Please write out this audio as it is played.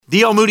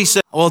D.L. Moody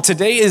said, Well,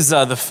 today is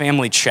the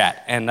family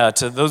chat. And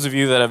to those of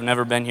you that have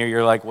never been here,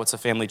 you're like, what's a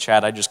family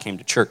chat? I just came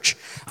to church.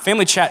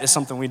 Family chat is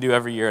something we do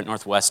every year at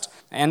Northwest.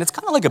 And it's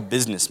kind of like a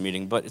business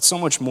meeting, but it's so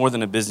much more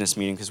than a business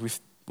meeting because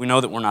we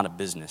know that we're not a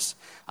business.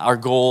 Our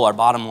goal, our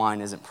bottom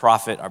line isn't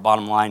profit. Our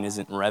bottom line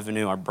isn't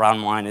revenue. Our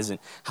bottom line isn't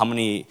how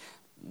many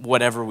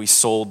whatever we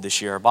sold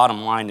this year. Our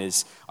bottom line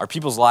is are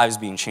people's lives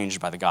being changed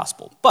by the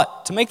gospel.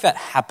 But to make that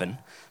happen,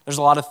 there's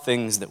a lot of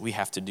things that we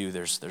have to do.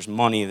 There's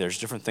money, there's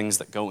different things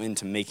that go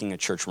into making a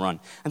church run.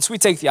 And so we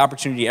take the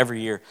opportunity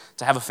every year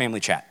to have a family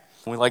chat.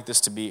 And we like this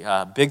to be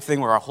a big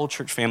thing where our whole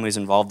church family is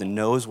involved and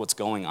knows what's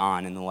going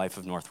on in the life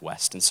of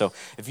Northwest. And so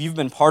if you've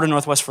been part of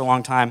Northwest for a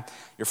long time,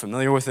 you're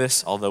familiar with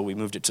this, although we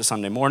moved it to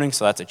Sunday morning,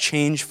 so that's a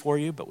change for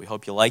you, but we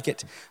hope you like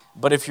it.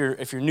 But if you're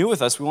new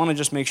with us, we want to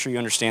just make sure you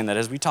understand that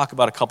as we talk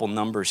about a couple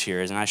numbers here,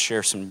 and I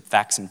share some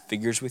facts and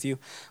figures with you,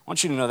 I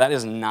want you to know that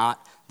is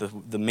not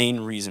the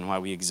main reason why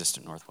we exist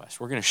at Northwest.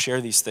 We're going to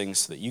share these things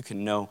so that you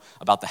can know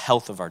about the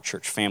health of our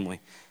church family,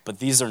 but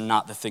these are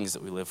not the things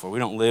that we live for. We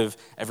don't live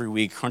every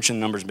week crunching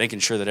numbers, making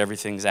sure that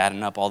everything's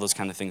adding up, all those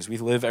kind of things. We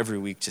live every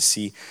week to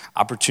see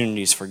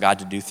opportunities for God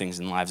to do things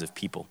in the lives of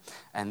people.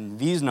 And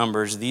these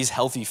numbers, these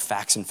healthy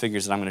facts and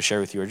figures that I'm going to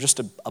share with you are just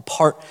a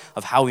part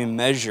of how we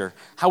measure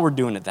how we're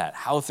doing at that,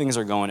 how things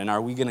are going, and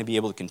are we going to be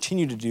able to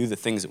continue to do the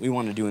things that we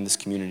want to do in this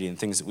community and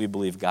things that we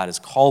believe God has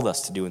called us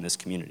to do in this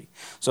community.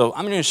 So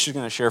I'm just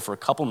going to share for a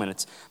couple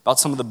minutes about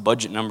some of the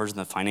budget numbers and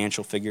the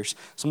financial figures.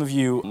 Some of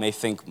you may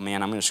think,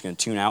 man, I'm just going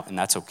to tune out, and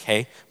that's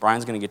okay.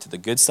 Brian's going to get to the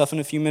good stuff in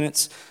a few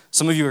minutes.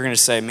 Some of you are going to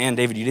say, man,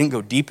 David, you didn't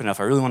go deep enough.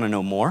 I really want to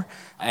know more.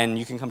 And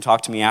you can come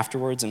talk to me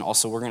afterwards. And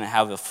also, we're going to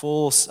have a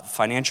full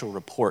financial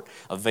report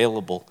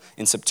available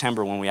in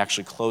September when we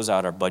actually close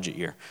out our budget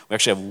year. We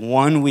actually have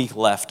 1 week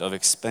left of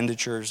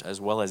expenditures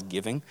as well as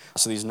giving.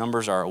 So these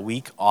numbers are a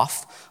week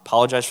off.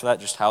 Apologize for that,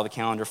 just how the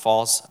calendar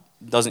falls.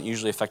 Doesn't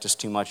usually affect us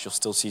too much. You'll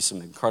still see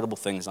some incredible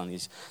things on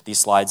these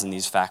slides and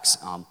these facts.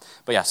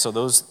 But yeah, so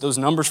those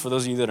numbers, for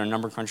those of you that are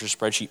number crunchers,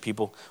 spreadsheet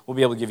people, we'll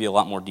be able to give you a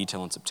lot more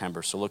detail in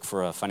September. So look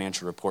for a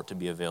financial report to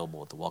be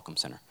available at the Welcome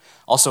Center.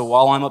 Also,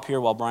 while I'm up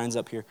here, while Brian's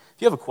up here,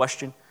 if you have a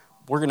question,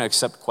 we're going to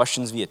accept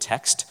questions via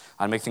text.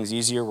 To make things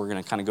easier, we're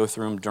going to kind of go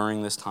through them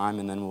during this time,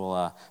 and then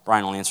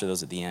Brian will answer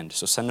those at the end.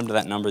 So send them to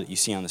that number that you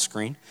see on the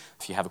screen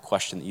if you have a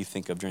question that you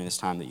think of during this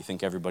time that you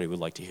think everybody would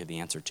like to hear the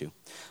answer to.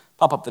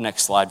 Pop up the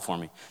next slide for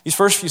me. These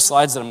first few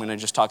slides that I'm going to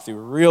just talk through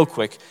real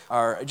quick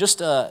are just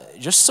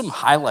some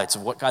highlights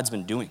of what God's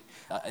been doing.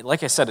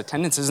 Like I said,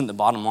 attendance isn't the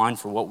bottom line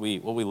for what we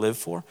live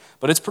for,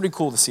 but it's pretty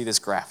cool to see this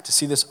graph, to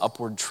see this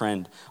upward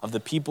trend of the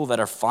people that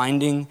are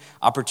finding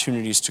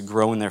opportunities to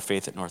grow in their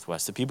faith at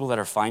Northwest, the people that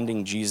are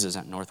finding Jesus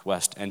at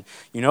Northwest. And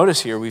you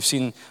notice here we've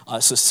seen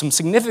some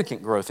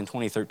significant growth in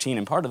 2013,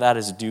 and part of that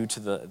is due to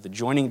the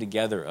joining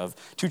together of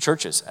two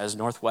churches as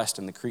Northwest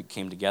and the Creek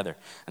came together.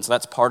 And so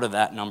that's part of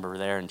that number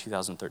there in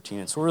 2013.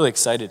 And so we're really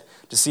excited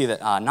to see that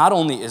not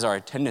only is our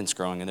attendance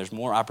growing and there's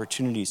more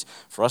opportunities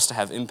for us to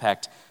have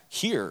impact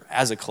here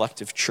as a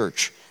collective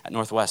church at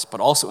Northwest, but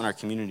also in our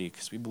community,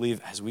 because we believe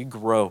as we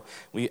grow,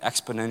 we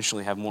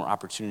exponentially have more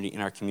opportunity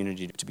in our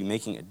community to be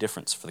making a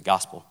difference for the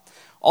gospel.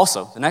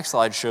 Also, the next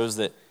slide shows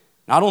that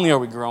not only are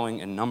we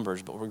growing in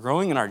numbers, but we're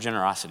growing in our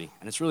generosity.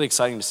 And it's really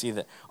exciting to see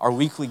that our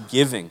weekly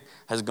giving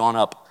has gone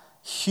up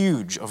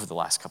huge over the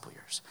last couple of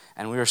years.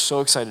 And we are so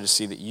excited to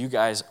see that you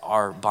guys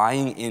are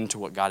buying into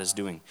what God is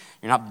doing.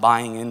 You're not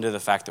buying into the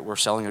fact that we're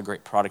selling a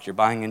great product. You're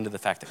buying into the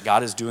fact that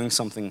God is doing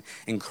something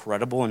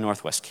incredible in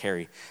Northwest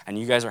Cary, and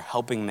you guys are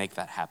helping make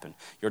that happen.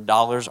 Your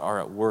dollars are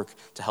at work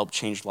to help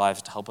change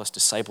lives, to help us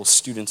disciple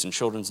students in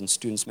children's and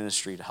students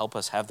ministry, to help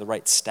us have the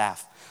right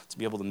staff to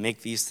be able to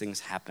make these things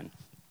happen.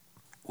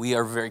 We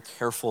are very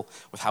careful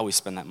with how we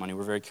spend that money.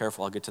 We're very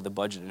careful, I'll get to the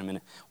budget in a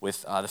minute,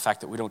 with the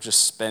fact that we don't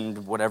just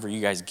spend whatever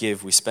you guys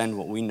give. We spend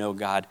what we know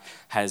God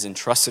has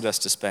entrusted us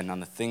to spend on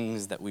the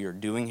things that we are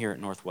doing here at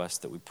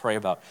Northwest, that we pray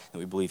about, that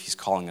we believe He's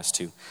calling us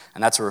to.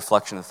 And that's a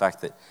reflection of the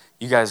fact that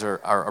you guys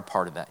are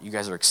part of that. You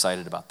guys are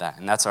excited about that.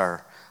 And that's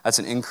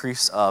an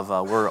increase of,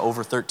 we're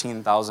over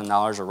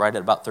 $13,000, or right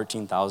at about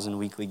 $13,000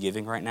 weekly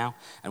giving right now.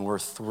 And we're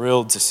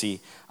thrilled to see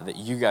that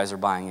you guys are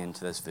buying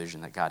into this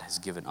vision that God has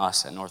given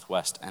us at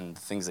Northwest and the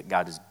things that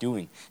God is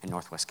doing in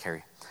Northwest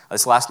Cary.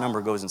 This last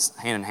number goes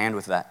hand in hand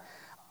with that.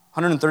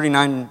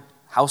 139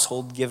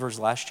 household givers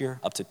last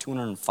year, up to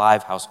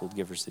 205 household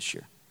givers this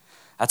year.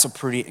 That's a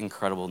pretty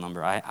incredible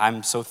number.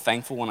 I'm so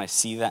thankful when I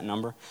see that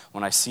number,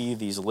 when I see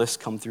these lists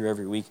come through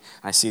every week,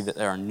 and I see that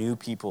there are new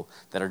people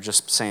that are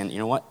just saying, you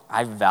know what,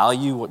 I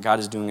value what God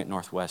is doing at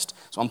Northwest,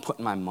 so I'm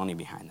putting my money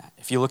behind that.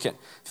 If you look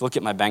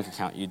at my bank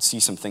account, you'd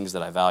see some things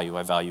that I value.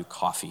 I value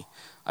coffee.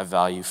 I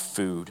value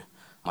food.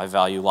 I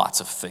value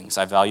lots of things.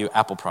 I value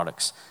Apple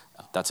products.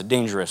 That's a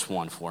dangerous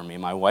one for me.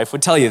 My wife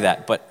would tell you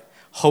that, but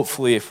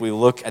hopefully if we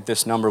look at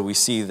this number, we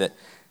see that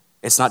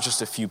it's not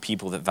just a few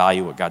people that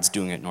value what God's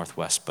doing at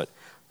Northwest, but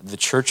the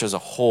church as a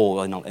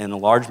whole, in a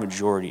large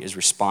majority, is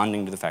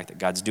responding to the fact that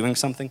God's doing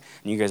something,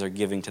 and you guys are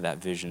giving to that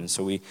vision. And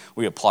so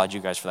we applaud you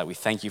guys for that. We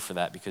thank you for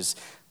that, because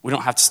We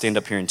don't have to stand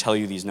up here and tell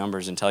you these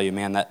numbers and tell you,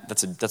 man,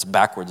 that's a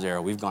backwards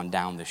arrow. We've gone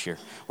down this year.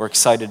 We're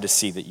excited to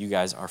see that you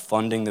guys are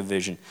funding the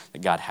vision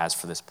that God has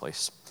for this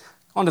place.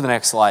 On to the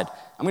next slide.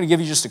 I'm going to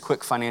give you just a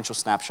quick financial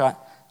snapshot.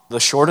 The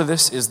short of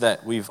this is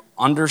that we've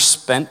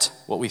underspent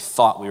what we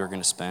thought we were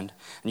going to spend,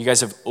 and you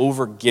guys have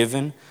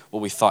overgiven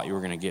what we thought you were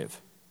going to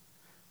give.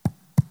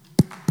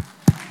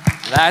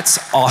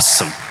 That's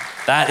awesome.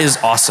 That is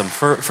awesome.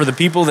 For the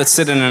people that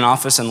sit in an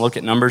office and look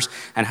at numbers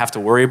and have to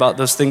worry about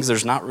those things,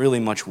 there's not really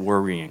much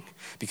worrying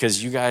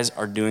because you guys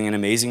are doing an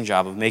amazing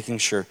job of making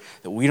sure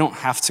that we don't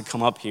have to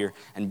come up here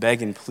and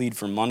beg and plead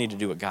for money to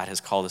do what God has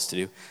called us to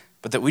do,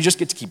 but that we just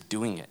get to keep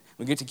doing it.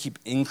 We get to keep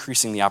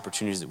increasing the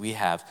opportunities that we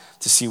have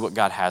to see what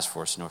God has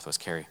for us in Northwest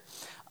Cary.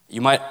 You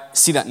might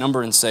see that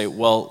number and say,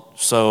 well,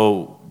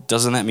 so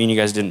doesn't that mean you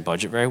guys didn't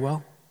budget very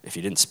well if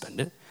you didn't spend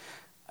it?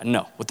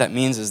 No. What that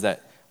means is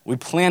that we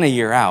plan a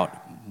year out,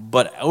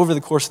 but over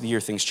the course of the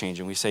year, things change,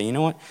 and we say, you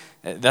know what,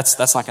 that's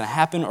not going to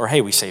happen, or hey,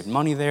 we saved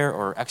money there,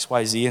 or X,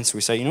 Y, Z, and so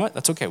we say, you know what,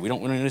 that's okay. We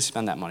don't need to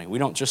spend that money. We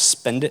don't just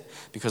spend it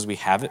because we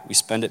have it. We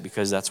spend it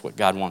because that's what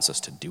God wants us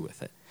to do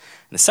with it.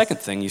 And the second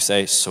thing you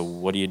say, so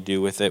what do you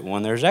do with it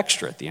when there's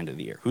extra at the end of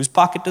the year? Whose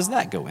pocket does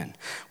that go in?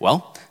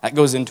 Well, that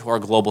goes into our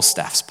global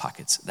staff's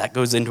pockets. That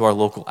goes into our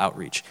local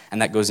outreach,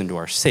 and that goes into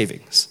our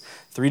savings.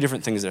 3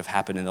 different things that have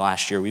happened in the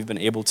last year. We've been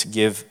able to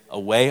give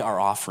away our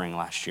offering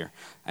last year.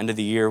 End of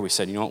the year, we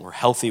said, you know what, we're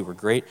healthy, we're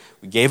great.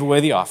 We gave away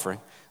the offering,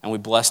 and we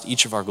blessed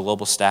each of our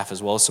global staff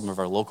as well as some of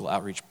our local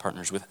outreach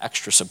partners with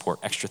extra support,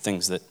 extra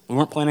things that we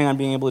weren't planning on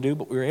being able to do,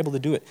 but we were able to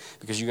do it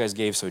because you guys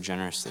gave so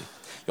generously.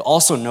 You'll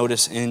also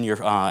notice in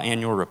your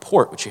annual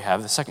report, which you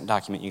have, the second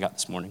document you got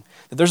this morning,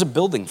 that there's a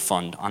building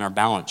fund on our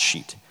balance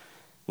sheet.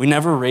 We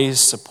never raised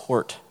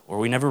support or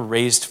we never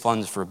raised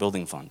funds for a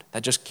building fund.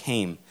 That just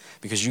came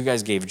because you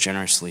guys gave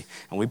generously,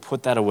 and we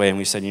put that away, and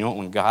we said, you know what,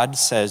 when God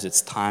says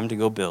it's time to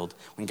go build,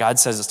 when God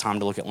says it's time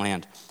to look at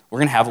land, we're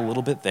going to have a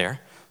little bit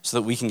there so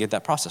that we can get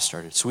that process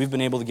started. So we've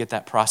been able to get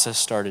that process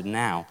started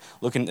now,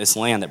 looking at this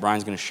land that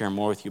Brian's going to share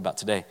more with you about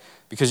today,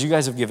 because you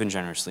guys have given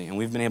generously, and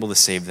we've been able to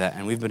save that,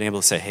 and we've been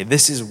able to say, hey,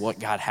 this is what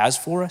God has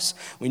for us.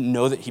 We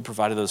know that he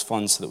provided those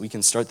funds so that we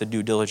can start the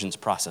due diligence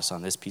process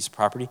on this piece of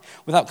property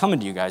without coming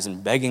to you guys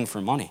and begging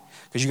for money,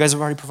 because you guys have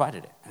already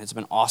provided it, and it's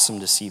been awesome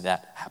to see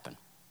that happen.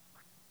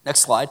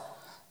 Next slide,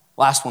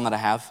 last one that I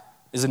have,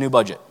 is a new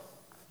budget.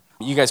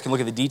 You guys can look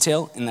at the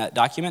detail in that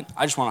document.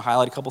 I just want to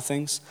highlight a couple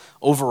things.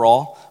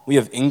 Overall, we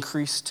have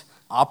increased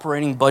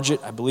operating budget.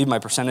 I believe my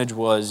percentage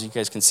was, you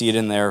guys can see it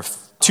in there,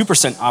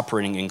 2%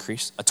 operating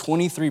increase, a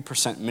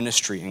 23%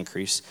 ministry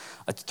increase,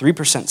 a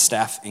 3%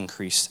 staff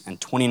increase,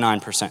 and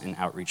 29% in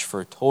outreach for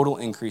a total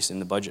increase in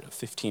the budget of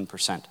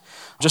 15%.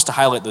 Just to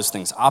highlight those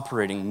things,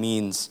 operating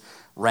means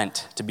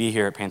rent to be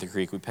here at Panther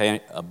Creek. We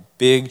pay a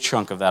big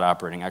chunk of that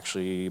operating.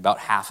 Actually, about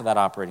half of that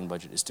operating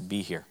budget is to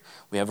be here.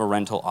 We have a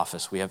rental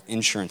office. We have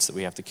insurance that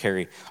we have to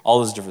carry, all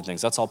those different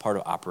things. That's all part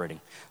of operating.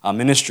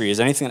 Ministry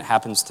is anything that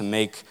happens to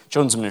make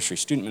children's ministry,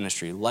 student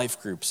ministry,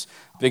 life groups,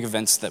 big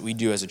events that we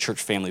do as a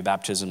church family,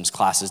 baptisms,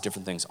 classes,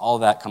 different things. All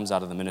that comes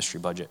out of the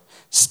ministry budget.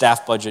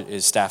 Staff budget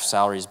is staff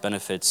salaries,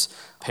 benefits,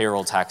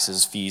 payroll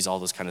taxes, fees, all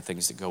those kind of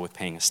things that go with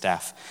paying a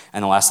staff.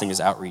 And the last thing is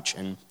outreach.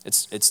 And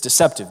it's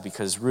deceptive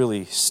because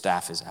really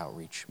staff is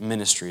outreach.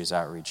 Ministry is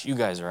outreach. You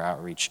guys are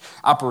outreach.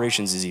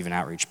 Operations is even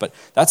outreach. But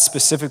that's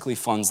specifically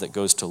funds that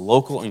goes to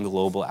local and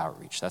global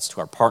outreach. That's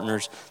to our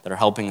partners that are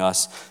helping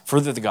us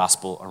further the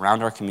gospel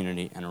around our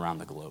community and around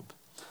the globe.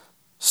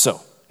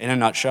 So, in a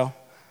nutshell,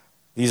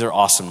 these are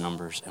awesome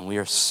numbers, and we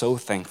are so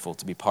thankful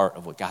to be part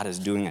of what God is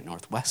doing at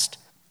Northwest.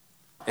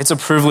 It's a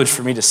privilege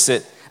for me to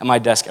sit at my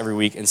desk every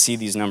week and see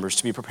these numbers,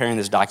 to be preparing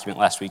this document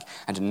last week,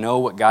 and to know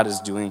what God is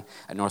doing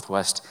at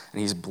Northwest,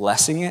 and he's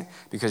blessing it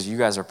because you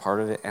guys are part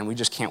of it, and we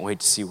just can't wait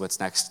to see what's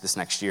next this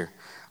next year.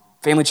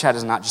 Family Chat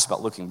is not just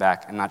about looking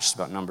back and not just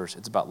about numbers.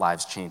 It's about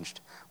lives changed.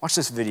 Watch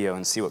this video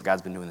and see what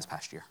God's been doing this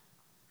past year.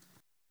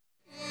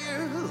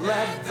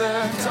 Let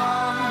the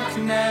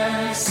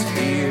darkness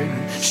fear.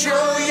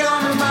 Show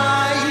your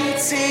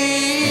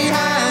mighty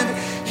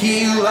hand.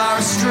 Heal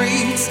our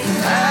streets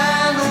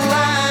and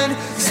land.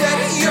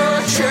 Set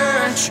your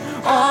church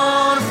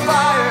on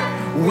fire.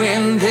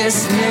 Win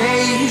this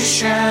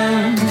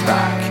nation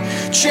back.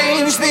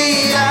 Change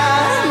the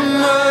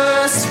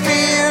atmosphere.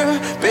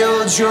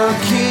 Build your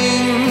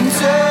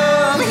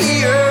kingdom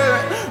here.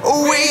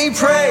 We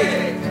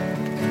pray.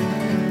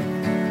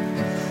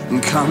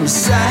 Come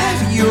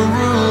set your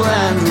rule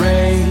and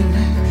reign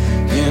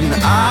in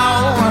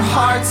our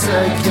hearts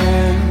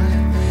again.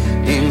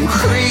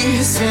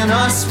 Increase in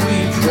us,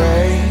 we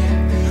pray.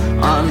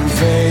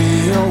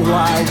 Unveil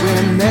why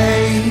we're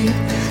made.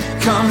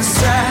 Come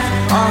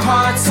set our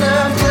hearts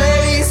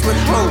ablaze with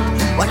hope,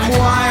 like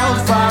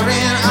wildfire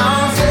in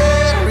our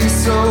very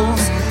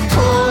souls.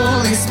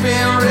 Holy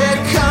Spirit,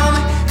 come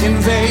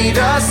invade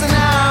us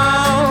now.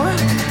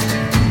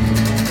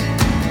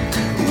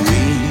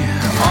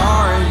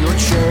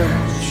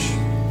 Church,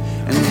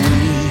 and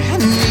we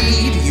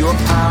need your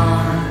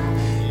power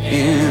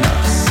in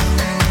us.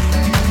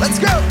 Let's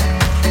go.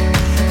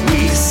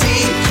 We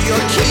seek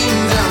your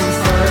kingdom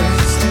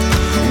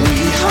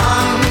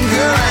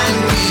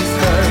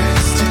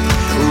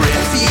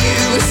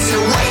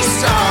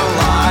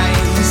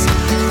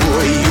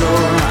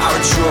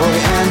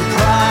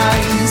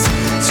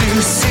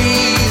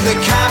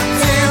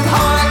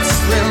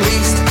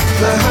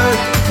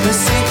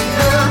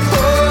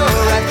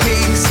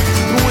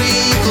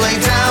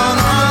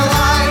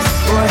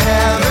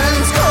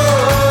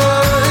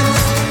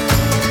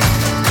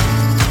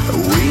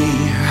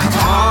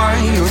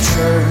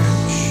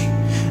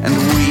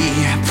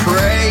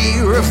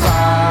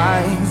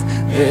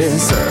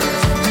this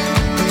earth.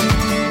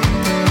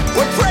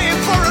 We're praying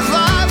for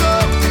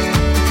revival.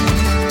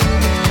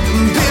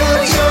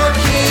 Build your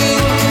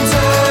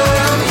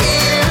kingdom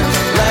here.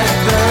 Let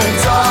the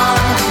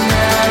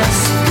darkness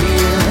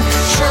fear.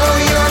 Show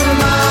your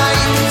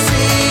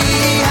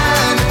mighty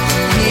hand.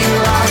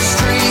 Heal our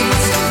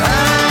streets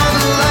and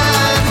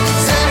land.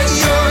 Set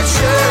your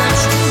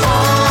church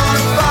on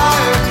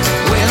fire.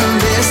 Win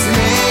this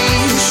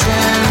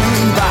nation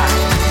back.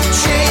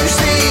 Change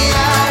the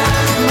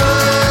atmosphere.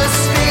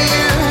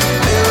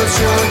 Build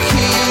your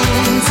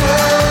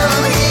kingdom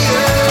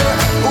here.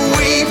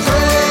 We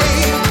pray.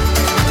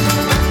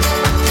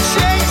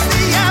 Change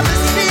the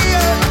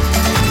atmosphere.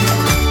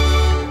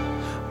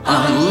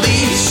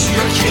 Unleash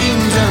your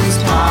kingdom's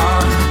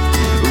power,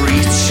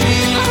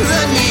 reaching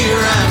the near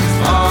and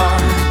far.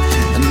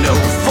 No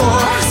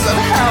force of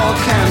hell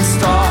can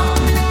stop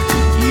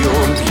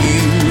your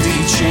beauty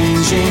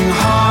changing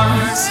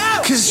hearts.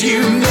 'Cause you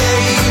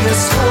made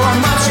us for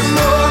much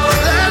more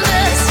than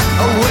this.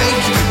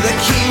 Awake the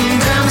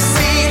kingdom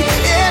seed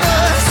in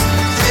us.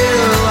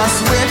 Fill us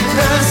with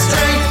the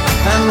strength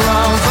and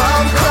love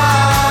of Christ.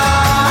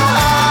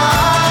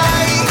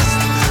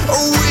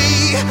 We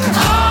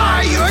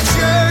are your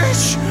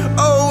church.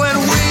 Oh, and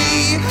we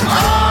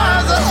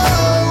are the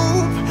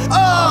hope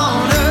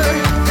on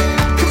earth.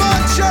 Come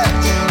on,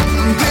 church.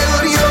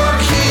 Build your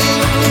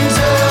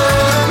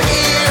kingdom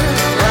here.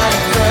 Let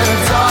the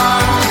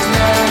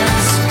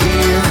darkness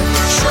fear.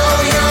 Show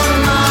your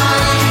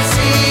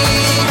mighty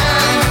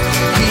hand.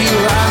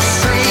 Heal our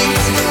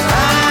streets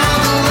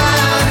and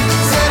land.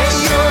 Set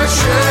your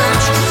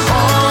church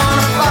on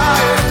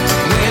fire.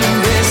 Win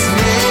this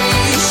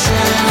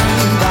nation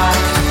back.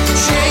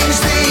 Change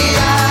the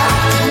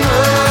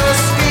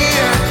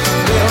atmosphere.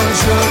 Build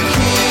your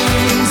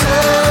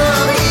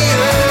kingdom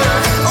here.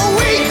 Oh,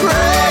 we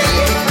pray.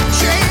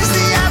 Change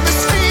the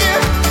atmosphere.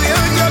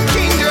 Build your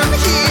kingdom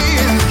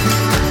here.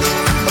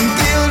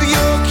 Build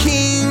your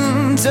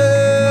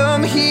kingdom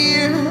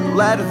here.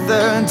 Let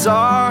the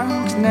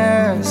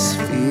darkness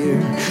fear.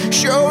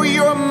 Show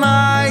your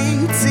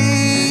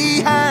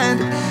mighty hand.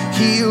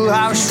 Heal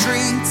our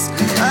streets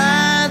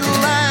and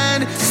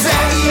land.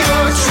 Set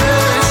your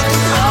church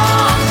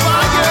on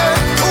fire.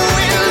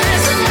 Win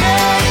this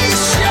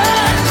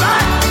nation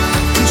back.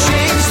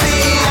 Change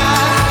the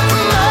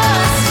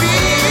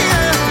atmosphere.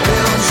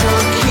 Build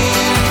your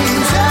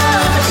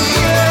kingdom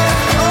here.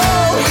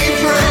 Oh, we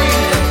pray.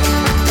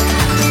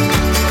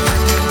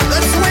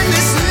 Let's win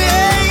this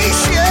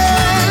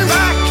nation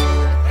back.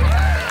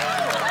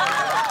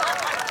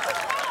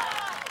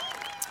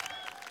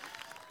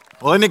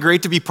 Well, isn't it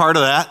great to be part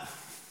of that?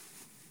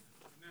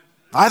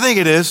 I think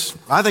it is.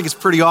 I think it's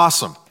pretty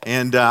awesome.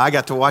 And I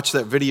got to watch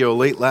that video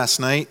late last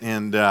night,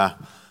 and I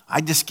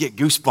just get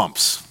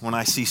goosebumps when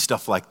I see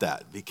stuff like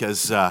that.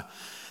 Because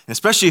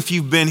especially if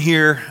you've been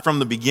here from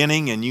the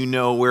beginning and you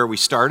know where we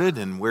started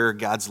and where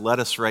God's led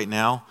us right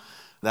now,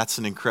 that's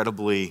an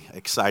incredibly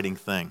exciting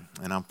thing.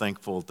 And I'm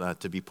thankful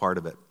to be part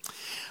of it.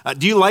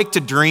 Do you like to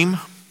dream?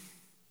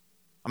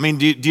 I mean,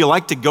 do you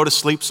like to go to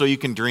sleep so you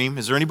can dream?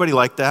 Is there anybody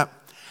like that?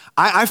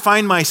 I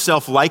find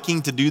myself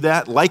liking to do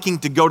that, liking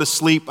to go to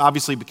sleep,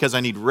 obviously because I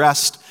need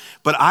rest,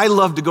 but I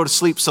love to go to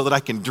sleep so that I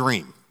can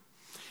dream.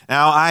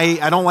 Now,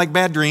 I don't like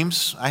bad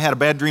dreams. I had a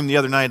bad dream the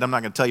other night. I'm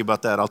not going to tell you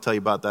about that. I'll tell you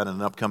about that in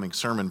an upcoming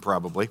sermon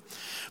probably.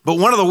 But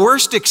one of the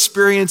worst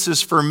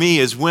experiences for me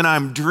is when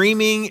I'm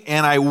dreaming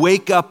and I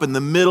wake up in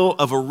the middle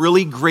of a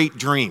really great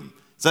dream.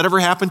 Has that ever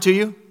happened to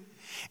you?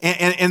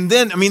 And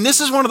then, I mean, this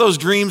is one of those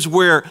dreams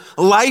where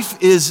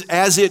life is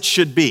as it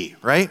should be,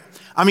 right?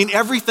 I mean,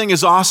 everything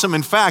is awesome.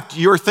 In fact,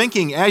 you're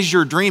thinking as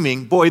you're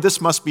dreaming, boy,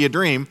 this must be a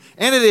dream.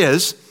 And it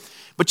is,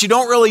 but you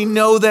don't really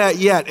know that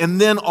yet. And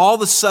then all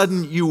of a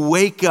sudden you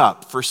wake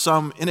up for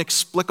some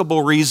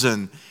inexplicable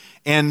reason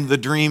and the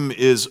dream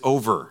is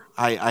over.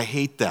 I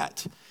hate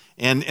that.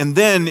 And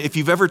then if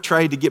you've ever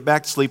tried to get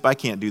back to sleep, I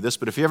can't do this,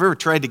 but if you've ever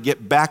tried to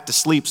get back to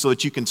sleep so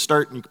that you can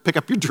start and you can pick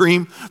up your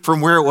dream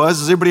from where it was,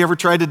 has anybody ever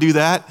tried to do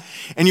that?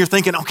 And you're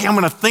thinking, okay, I'm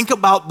going to think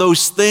about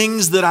those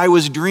things that I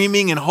was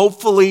dreaming and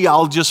hopefully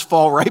I'll just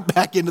fall right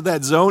back into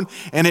that zone,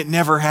 and it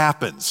never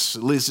happens.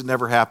 At least it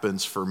never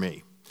happens for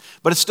me.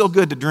 But it's still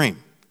good to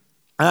dream.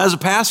 As a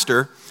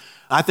pastor,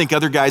 I think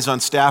other guys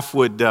on staff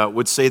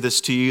would say this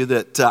to you,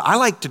 that I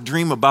like to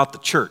dream about the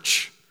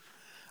church.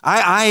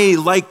 I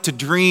like to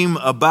dream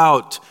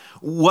about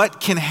what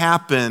can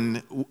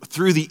happen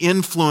through the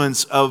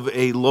influence of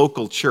a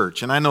local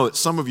church. And I know that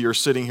some of you are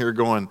sitting here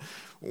going,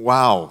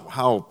 wow,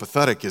 how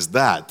pathetic is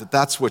that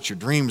that's what your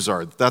dreams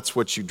are, that's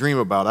what you dream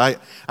about.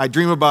 I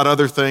dream about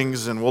other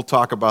things, and we'll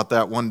talk about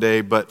that one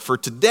day. But for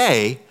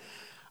today,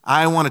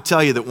 I want to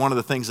tell you that one of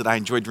the things that I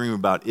enjoy dreaming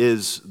about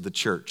is the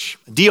church.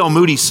 D.L.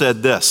 Moody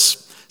said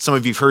this. Some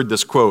of you have heard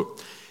this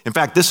quote. In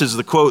fact, this is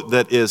the quote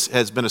that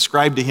has been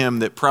ascribed to him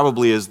that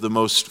probably is the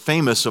most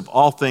famous of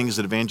all things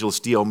that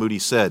evangelist D.L. Moody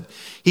said.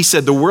 He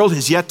said, "The world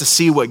has yet to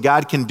see what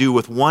God can do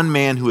with one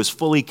man who is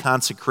fully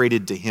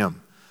consecrated to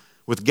him.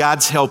 With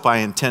God's help, I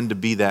intend to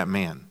be that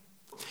man."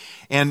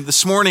 And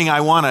this morning, I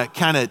want to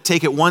kind of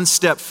take it one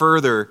step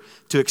further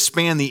to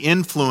expand the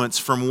influence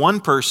from one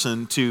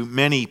person to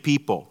many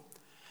people.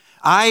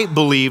 I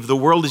believe the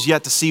world is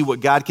yet to see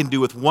what God can do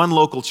with one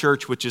local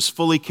church which is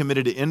fully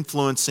committed to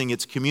influencing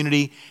its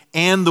community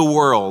and the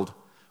world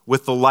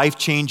with the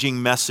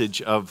life-changing message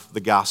of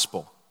the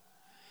gospel.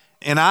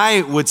 And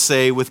I would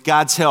say, with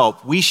God's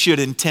help, we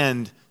should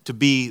intend to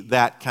be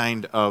that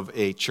kind of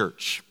a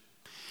church.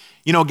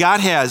 You know, God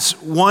has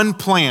one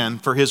plan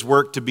for his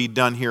work to be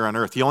done here on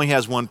earth. He only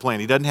has one plan.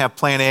 He doesn't have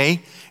plan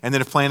A, and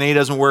then if plan A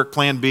doesn't work,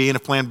 plan B, and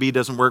if plan B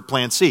doesn't work,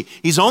 plan C.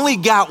 He's only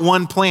got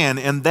one plan,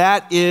 and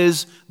that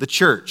is the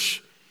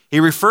church. He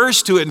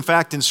refers to it, in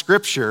fact, in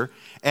Scripture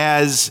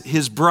as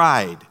his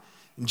bride.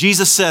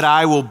 Jesus said,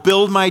 I will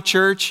build my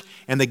church,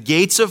 and the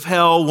gates of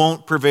hell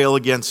won't prevail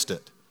against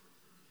it.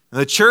 And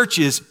the church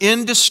is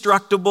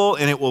indestructible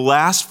and it will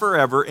last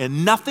forever,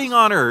 and nothing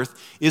on earth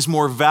is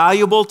more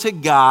valuable to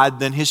God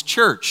than his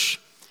church.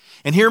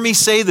 And hear me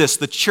say this,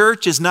 the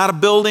church is not a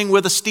building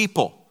with a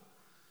steeple.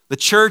 The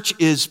church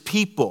is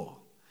people.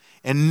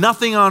 And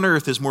nothing on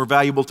earth is more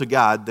valuable to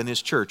God than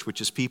his church,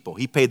 which is people.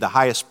 He paid the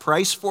highest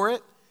price for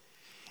it,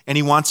 and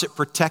he wants it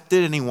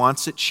protected and he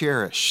wants it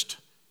cherished.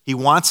 He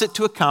wants it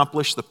to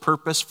accomplish the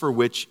purpose for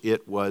which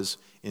it was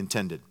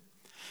intended.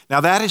 Now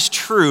that is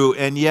true,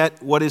 and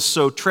yet what is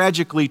so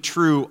tragically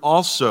true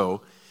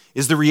also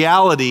is the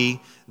reality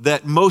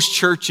that most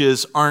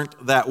churches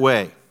aren't that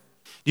way.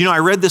 You know, I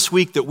read this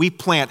week that we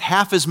plant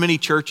half as many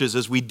churches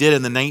as we did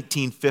in the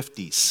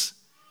 1950s.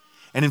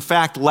 And in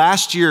fact,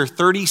 last year,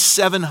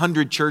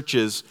 3,700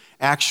 churches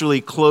actually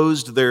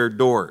closed their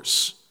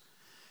doors.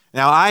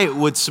 Now, I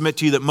would submit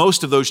to you that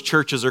most of those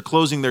churches are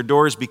closing their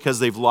doors because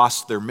they've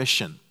lost their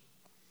mission.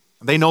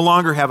 They no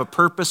longer have a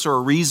purpose or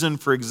a reason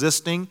for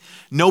existing.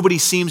 Nobody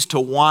seems to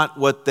want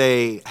what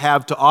they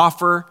have to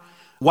offer.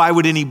 Why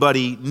would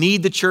anybody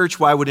need the church?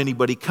 Why would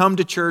anybody come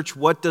to church?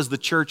 What does the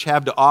church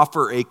have to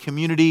offer a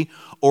community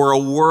or a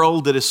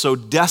world that is so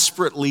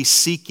desperately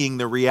seeking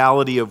the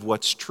reality of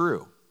what's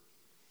true?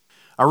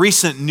 A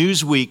recent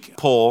Newsweek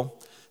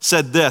poll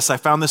said this, I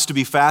found this to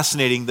be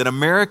fascinating, that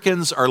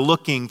Americans are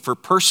looking for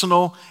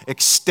personal,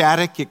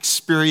 ecstatic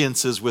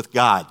experiences with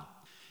God.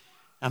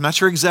 I'm not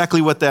sure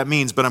exactly what that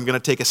means, but I'm going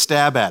to take a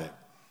stab at it.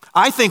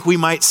 I think we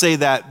might say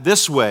that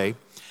this way,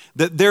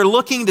 that they're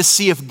looking to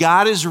see if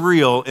God is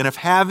real and if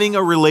having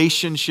a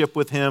relationship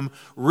with him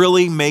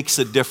really makes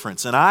a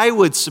difference. And I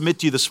would submit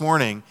to you this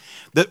morning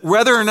that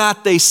whether or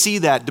not they see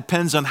that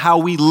depends on how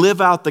we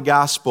live out the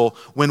gospel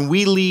when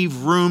we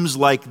leave rooms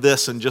like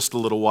this in just a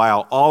little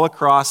while, all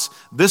across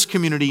this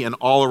community and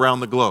all around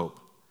the globe.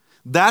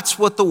 That's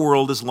what the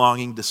world is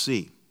longing to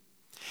see.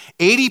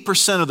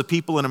 80% of the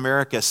people in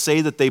America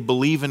say that they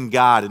believe in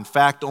God. In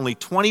fact, only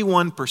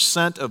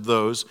 21% of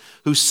those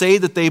who say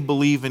that they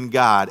believe in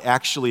God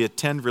actually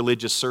attend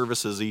religious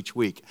services each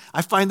week.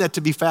 I find that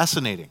to be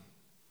fascinating.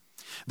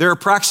 There are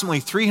approximately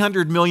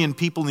 300 million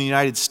people in the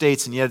United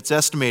States, and yet it's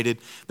estimated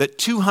that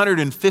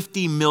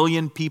 250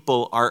 million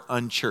people are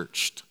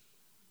unchurched.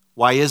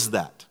 Why is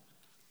that?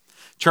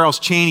 Charles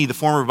Chaney, the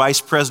former vice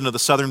president of the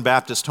Southern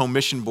Baptist Home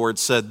Mission Board,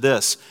 said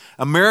this,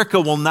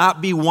 America will not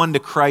be won to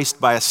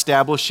Christ by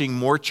establishing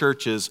more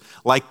churches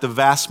like the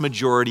vast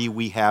majority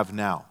we have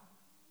now.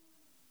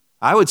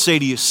 I would say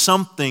to you,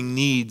 something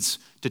needs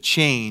to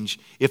change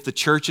if the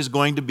church is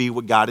going to be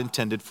what God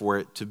intended for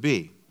it to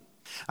be.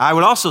 I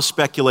would also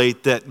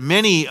speculate that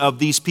many of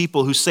these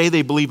people who say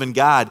they believe in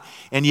God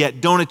and yet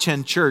don't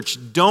attend church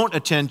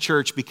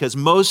because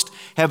most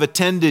have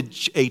attended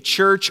a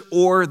church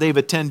or they've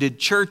attended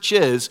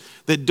churches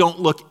that don't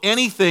look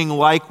anything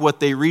like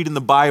what they read in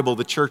the Bible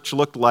the church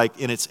looked like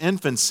in its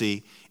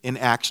infancy in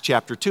Acts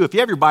chapter 2. If you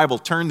have your Bible,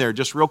 turn there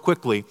just real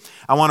quickly.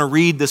 I want to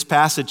read this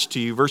passage to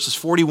you, verses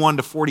 41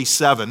 to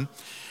 47.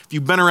 If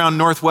you've been around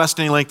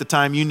Northwest any length of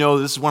time, you know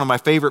this is one of my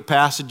favorite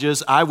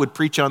passages. I would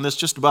preach on this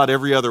just about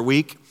every other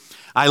week.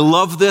 I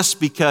love this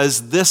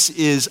because this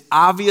is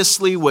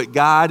obviously what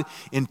God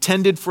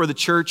intended for the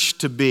church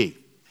to be.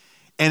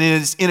 And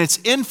in its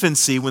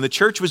infancy, when the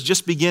church was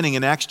just beginning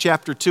in Acts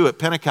chapter 2 at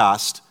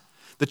Pentecost,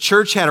 the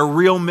church had a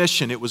real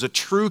mission. It was a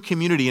true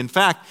community. In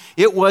fact,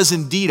 it was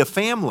indeed a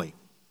family.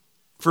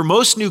 For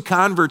most new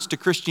converts to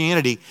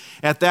Christianity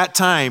at that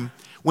time,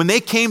 when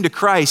they came to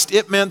Christ,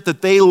 it meant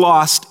that they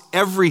lost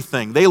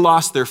everything. They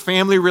lost their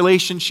family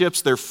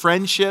relationships, their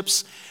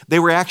friendships. They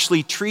were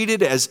actually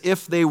treated as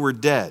if they were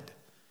dead.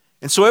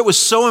 And so it was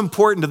so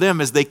important to them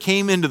as they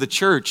came into the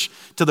church,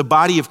 to the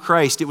body of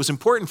Christ, it was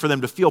important for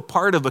them to feel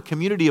part of a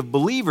community of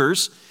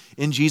believers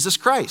in Jesus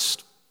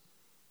Christ.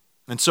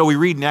 And so we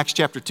read in Acts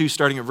chapter 2,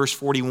 starting at verse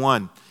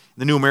 41,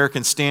 the New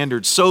American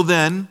Standard. So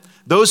then,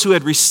 those who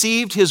had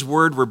received his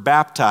word were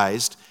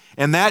baptized,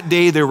 and that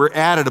day there were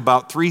added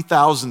about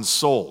 3,000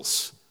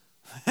 souls.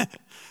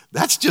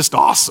 That's just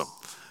awesome.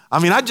 I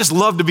mean, I'd just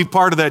love to be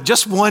part of that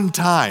just one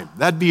time.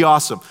 That'd be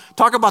awesome.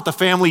 Talk about the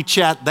family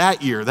chat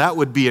that year. That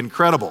would be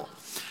incredible.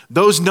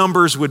 Those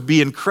numbers would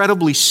be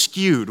incredibly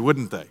skewed,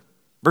 wouldn't they?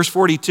 Verse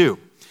 42.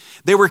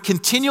 They were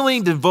continually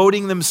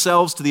devoting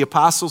themselves to the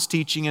apostles'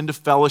 teaching and to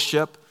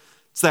fellowship,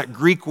 It's that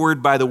Greek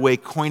word, by the way,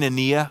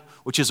 koinonia,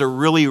 which is a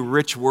really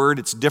rich word.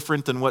 It's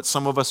different than what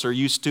some of us are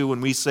used to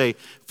when we say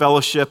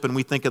fellowship and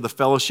we think of the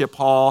fellowship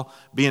hall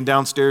being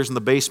downstairs in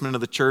the basement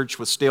of the church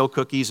with stale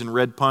cookies and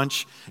red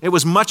punch. It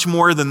was much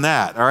more than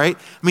that, all right?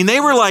 I mean, they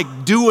were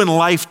like doing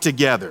life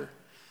together.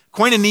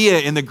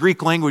 Koinonia in the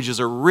Greek language is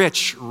a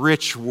rich,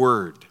 rich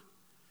word.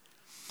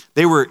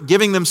 They were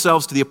giving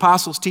themselves to the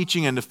apostles'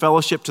 teaching and to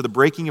fellowship, to the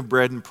breaking of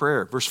bread and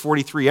prayer. Verse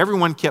 43,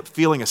 everyone kept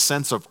feeling a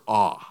sense of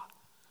awe.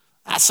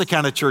 That's the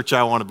kind of church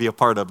I want to be a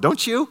part of,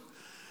 don't you?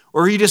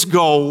 Or you just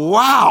go,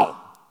 wow,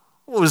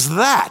 what was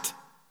that?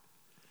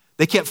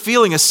 They kept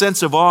feeling a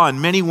sense of awe,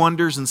 and many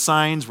wonders and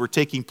signs were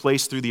taking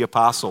place through the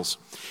apostles.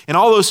 And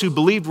all those who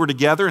believed were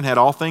together and had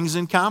all things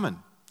in common.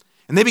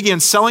 And they began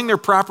selling their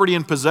property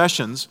and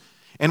possessions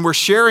and were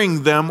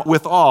sharing them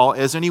with all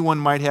as anyone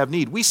might have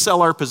need. We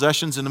sell our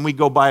possessions and then we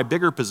go buy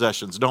bigger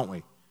possessions, don't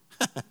we?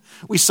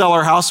 We sell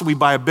our house and we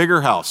buy a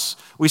bigger house.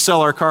 We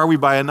sell our car, we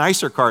buy a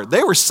nicer car.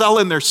 They were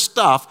selling their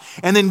stuff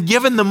and then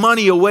giving the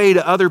money away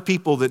to other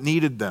people that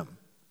needed them.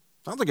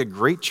 Sounds like a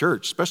great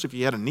church, especially if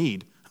you had a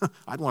need.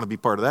 I'd want to be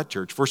part of that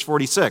church. Verse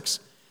 46,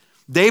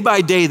 day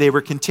by day they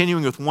were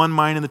continuing with one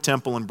mind in the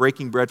temple and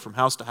breaking bread from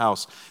house to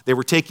house. They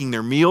were taking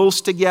their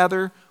meals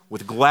together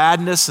with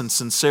gladness and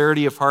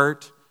sincerity of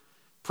heart,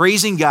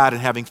 praising God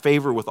and having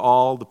favor with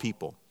all the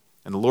people.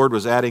 And the Lord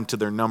was adding to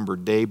their number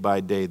day by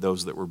day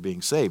those that were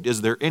being saved.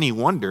 Is there any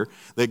wonder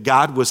that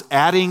God was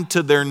adding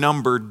to their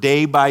number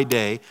day by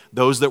day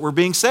those that were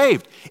being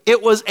saved?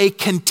 It was a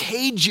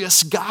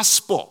contagious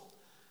gospel.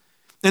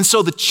 And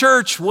so the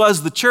church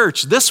was the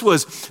church. This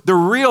was the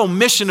real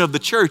mission of the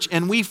church.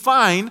 And we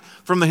find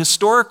from the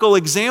historical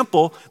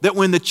example that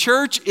when the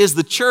church is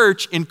the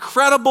church,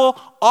 incredible,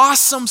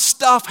 awesome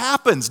stuff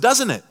happens,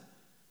 doesn't it?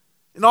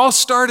 It all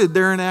started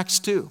there in Acts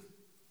 2.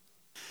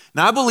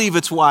 Now, I believe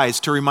it's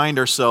wise to remind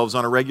ourselves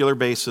on a regular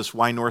basis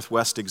why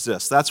Northwest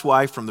exists. That's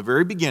why, from the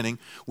very beginning,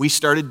 we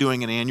started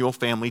doing an annual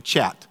family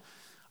chat.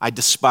 I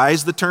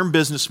despise the term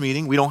business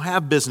meeting. We don't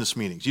have business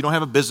meetings. You don't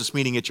have a business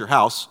meeting at your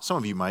house. Some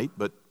of you might,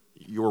 but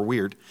you're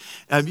weird.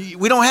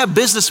 We don't have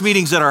business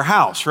meetings at our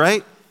house,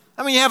 right?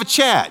 I mean, you have a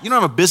chat. You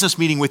don't have a business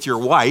meeting with your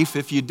wife.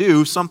 If you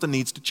do, something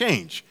needs to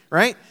change,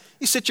 right?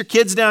 You sit your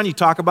kids down, you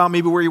talk about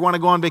maybe where you want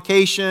to go on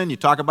vacation, you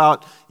talk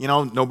about,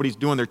 nobody's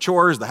doing their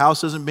chores, the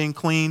house isn't being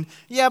cleaned.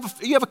 You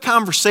have a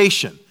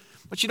conversation,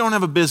 but you don't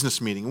have a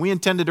business meeting. We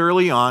intended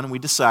early on, and we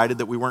decided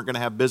that we weren't going to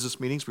have business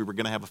meetings, we were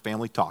going to have a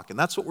family talk, and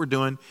that's what we're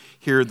doing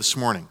here this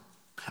morning.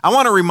 I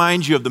want to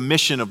remind you of the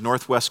mission of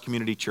Northwest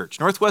Community Church.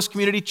 Northwest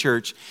Community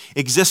Church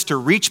exists to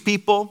reach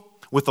people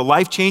with the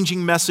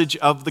life-changing message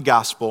of the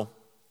gospel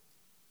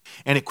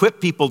and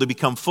equip people to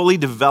become fully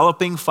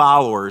developing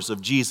followers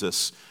of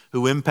Jesus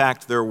who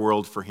impact their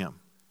world for him.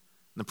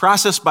 The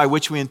process by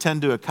which we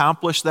intend to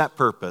accomplish that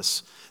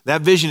purpose,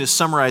 that vision is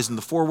summarized in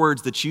the 4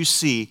 words that you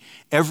see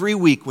every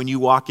week when you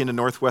walk into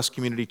Northwest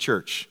Community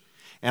Church.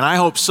 And I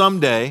hope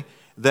someday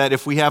that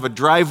if we have a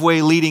driveway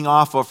leading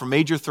off of a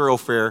major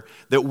thoroughfare,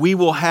 that we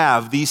will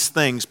have these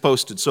things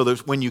posted so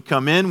that when you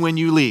come in, when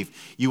you leave,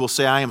 you will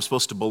say, I am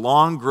supposed to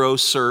belong, grow,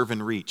 serve,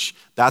 and reach.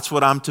 That's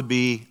what I'm to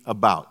be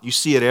about. You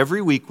see it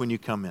every week when you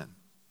come in.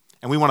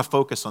 And we want to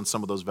focus on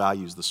some of those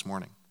values this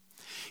morning.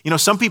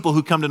 Some people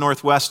who come to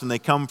Northwest and they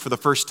come for the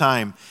first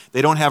time,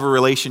 they don't have a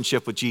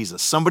relationship with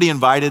Jesus. Somebody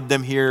invited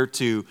them here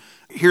to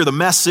hear the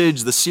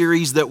message, the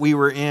series that we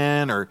were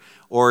in,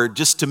 or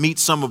just to meet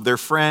some of their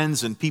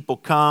friends, and people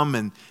come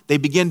and they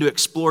begin to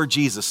explore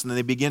Jesus, and then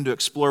they begin to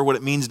explore what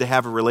it means to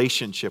have a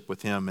relationship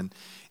with him.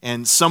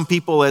 And some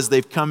people, as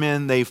they've come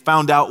in, they've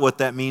found out what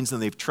that means,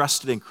 and they've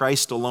trusted in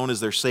Christ alone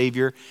as their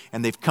Savior,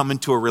 and they've come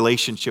into a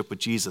relationship with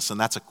Jesus, and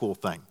that's a cool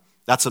thing.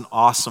 That's an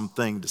awesome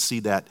thing to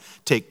see that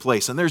take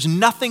place. And there's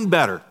nothing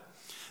better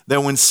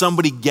than when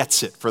somebody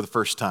gets it for the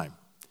first time.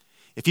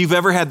 If you've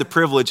ever had the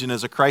privilege, and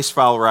as a Christ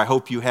follower, I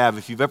hope you have,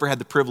 if you've ever had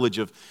the privilege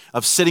of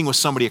sitting with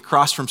somebody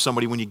across from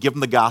somebody when you give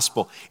them the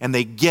gospel and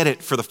they get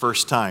it for the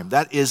first time,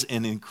 that is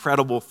an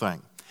incredible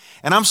thing.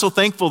 And I'm so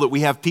thankful that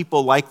we have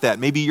people like that.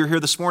 Maybe you're here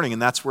this morning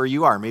and that's where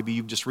you are. Maybe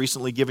you've just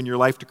recently given your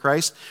life to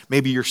Christ.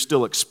 Maybe you're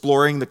still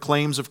exploring the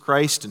claims of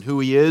Christ and who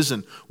he is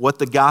and what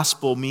the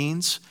gospel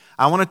means.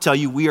 I want to tell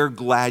you, we are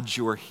glad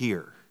you're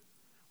here.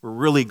 We're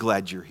really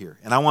glad you're here.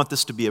 And I want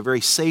this to be a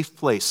very safe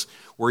place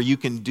where you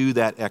can do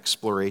that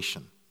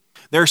exploration.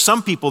 There are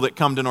some people that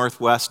come to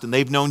Northwest and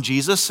they've known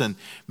Jesus, and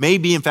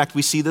maybe, in fact,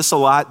 we see this a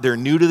lot. They're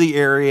new to the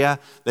area.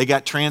 They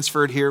got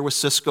transferred here with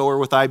Cisco or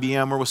with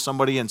IBM or with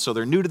somebody, and so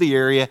they're new to the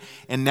area,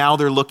 and now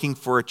they're looking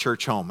for a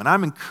church home. And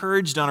I'm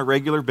encouraged on a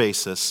regular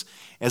basis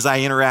as I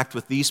interact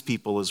with these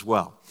people as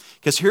well.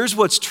 Because here's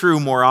what's true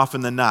more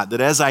often than not,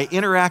 that as I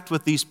interact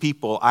with these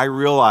people, I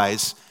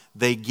realize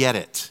they get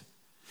it.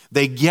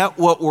 They get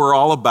what we're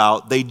all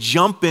about. They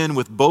jump in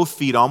with both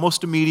feet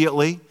almost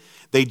immediately.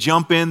 They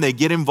jump in, they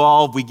get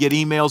involved, we get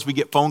emails, we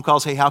get phone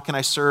calls, hey, how can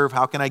I serve?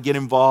 How can I get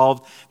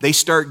involved? They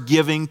start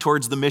giving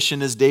towards the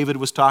mission as David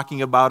was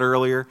talking about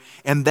earlier.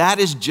 And that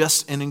is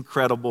just an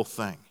incredible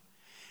thing.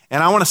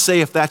 And I want to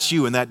say, if that's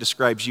you and that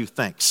describes you,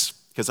 thanks,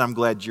 because I'm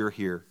glad you're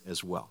here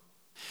as well.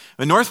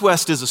 The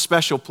Northwest is a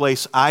special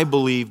place, I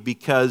believe,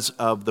 because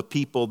of the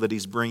people that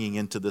he's bringing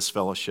into this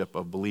fellowship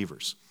of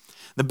believers.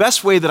 The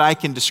best way that I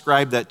can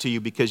describe that to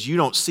you, because you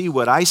don't see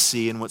what I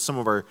see and what some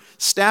of our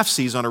staff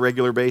sees on a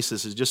regular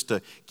basis, is just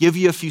to give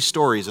you a few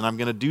stories, and I'm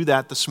going to do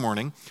that this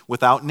morning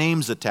without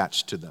names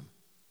attached to them.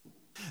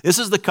 This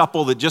is the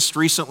couple that just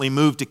recently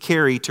moved to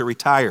Cary to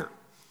retire.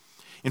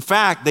 In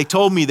fact, they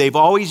told me they've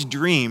always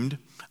dreamed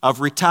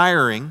of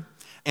retiring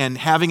and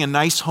having a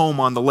nice home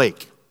on the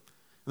lake.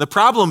 The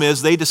problem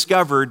is they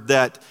discovered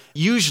that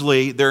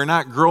usually there are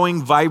not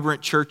growing,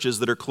 vibrant churches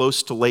that are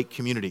close to lake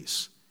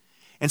communities.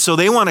 And so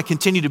they want to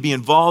continue to be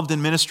involved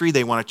in ministry.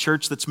 They want a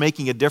church that's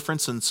making a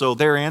difference. And so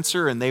their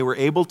answer, and they were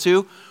able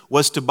to,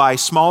 was to buy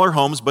smaller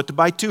homes, but to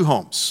buy 2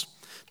 homes.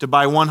 To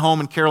buy 1 home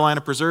in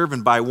Carolina Preserve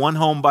and buy 1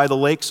 home by the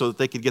lake so that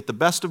they could get the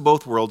best of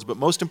both worlds, but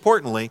most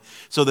importantly,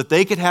 so that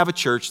they could have a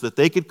church that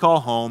they could call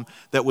home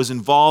that was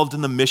involved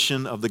in the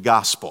mission of the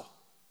gospel.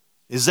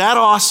 Is that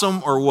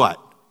awesome or what?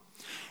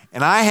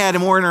 And I had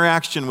more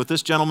interaction with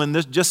this gentleman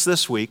just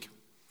this week.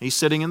 He's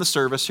sitting in the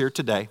service here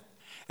today.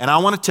 And I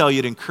want to tell you,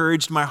 it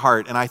encouraged my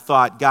heart. And I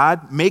thought,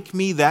 God, make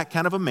me that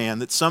kind of a man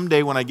that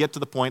someday when I get to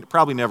the point,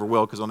 probably never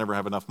will because I'll never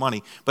have enough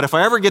money, but if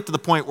I ever get to the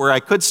point where I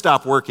could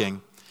stop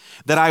working,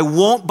 that I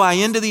won't buy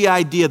into the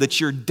idea that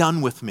you're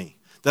done with me,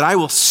 that I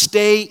will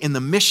stay in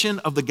the mission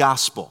of the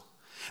gospel,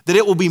 that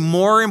it will be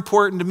more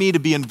important to me to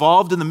be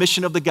involved in the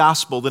mission of the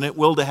gospel than it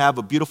will to have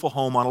a beautiful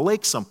home on a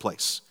lake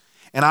someplace.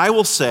 And I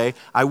will say,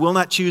 I will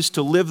not choose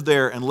to live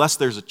there unless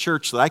there's a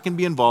church that I can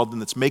be involved in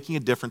that's making a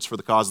difference for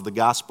the cause of the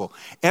gospel.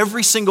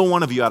 Every single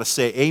one of you ought to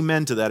say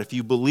amen to that if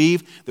you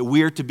believe that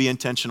we are to be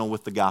intentional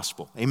with the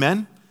gospel.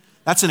 Amen?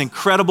 That's an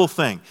incredible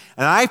thing.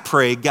 And I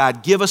pray,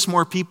 God, give us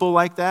more people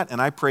like that.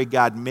 And I pray,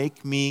 God,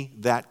 make me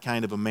that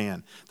kind of a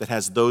man that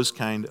has those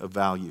kind of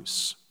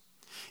values.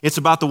 It's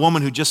about the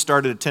woman who just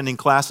started attending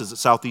classes at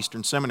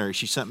Southeastern Seminary.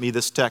 She sent me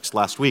this text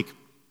last week.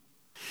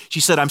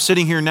 She said, I'm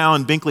sitting here now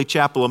in Binkley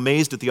Chapel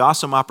amazed at the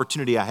awesome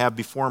opportunity I have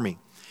before me.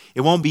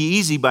 It won't be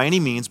easy by any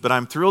means, but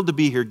I'm thrilled to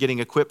be here getting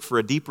equipped for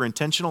a deeper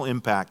intentional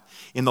impact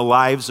in the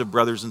lives of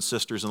brothers and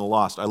sisters in the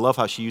lost. I love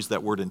how she used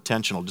that word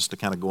intentional just to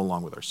kind of go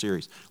along with our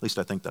series. At least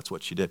I think that's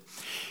what she did.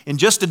 In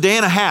just a day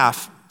and a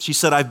half, she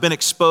said, I've been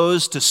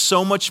exposed to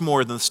so much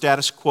more than the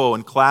status quo,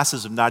 and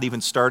classes have not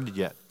even started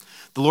yet.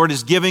 The Lord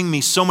is giving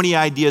me so many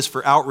ideas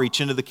for outreach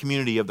into the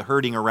community of the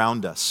hurting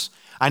around us.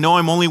 I know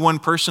I'm only one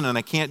person and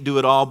I can't do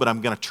it all, but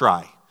I'm going to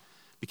try.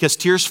 Because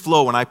tears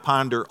flow when I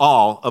ponder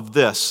all of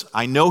this.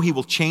 I know He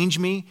will change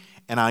me,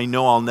 and I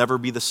know I'll never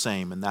be the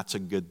same, and that's a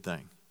good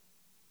thing.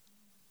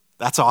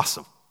 That's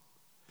awesome.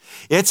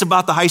 It's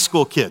about the high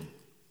school kid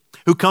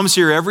who comes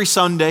here every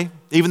Sunday,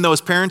 even though his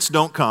parents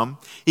don't come.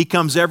 He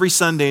comes every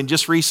Sunday, and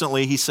just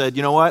recently he said,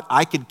 you know what?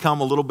 I could come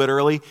a little bit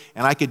early,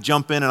 and I could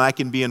jump in, and I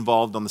can be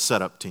involved on the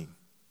setup team.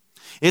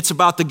 It's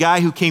about the guy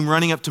who came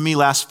running up to me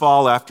last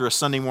fall after a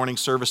Sunday morning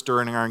service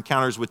during our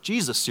Encounters with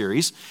Jesus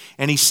series,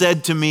 and he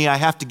said to me, I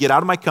have to get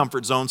out of my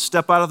comfort zone,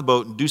 step out of the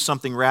boat, and do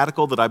something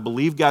radical that I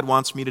believe God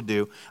wants me to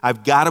do.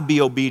 I've got to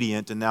be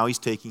obedient, and now he's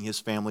taking his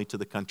family to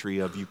the country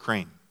of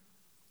Ukraine.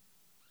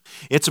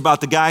 It's about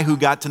the guy who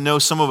got to know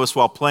some of us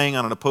while playing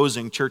on an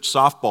opposing church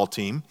softball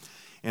team,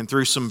 and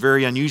through some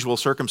very unusual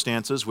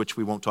circumstances, which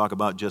we won't talk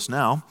about just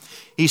now,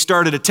 he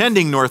started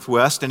attending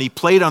Northwest, and he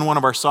played on one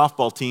of our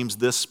softball teams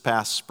this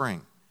past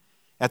spring.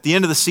 At the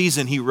end of the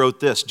season, he wrote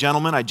this,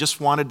 Gentlemen, I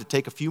just wanted to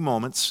take a few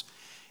moments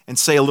and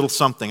say a little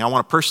something. I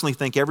want to personally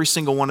thank every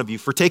single one of you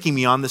for taking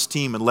me on this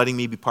team and letting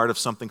me be part of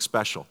something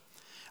special.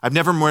 I've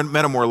never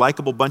met a more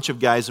likable bunch of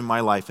guys in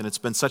my life, and it's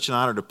been such an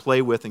honor to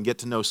play with and get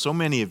to know so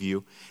many of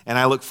you, and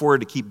I look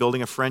forward to keep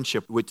building a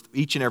friendship with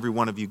each and every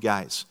one of you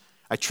guys.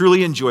 I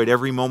truly enjoyed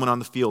every moment on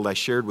the field I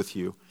shared with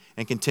you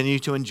and continue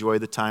to enjoy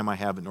the time I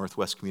have at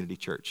Northwest Community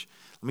Church.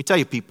 Let me tell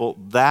you, people,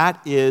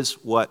 that is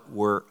what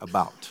we're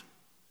about.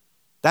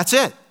 That's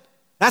it.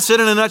 That's it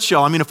in a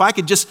nutshell. I mean, if I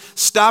could just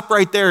stop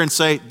right there and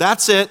say,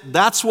 that's it,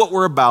 that's what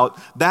we're about,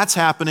 that's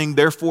happening,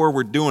 therefore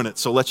we're doing it.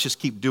 So let's just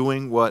keep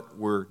doing what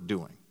we're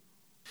doing.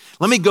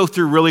 Let me go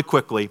through really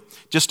quickly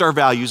just our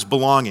values,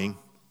 belonging.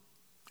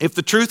 If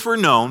the truth were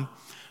known,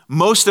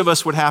 most of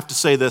us would have to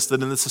say this,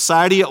 that in the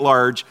society at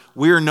large,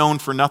 we are known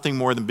for nothing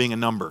more than being a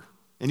number.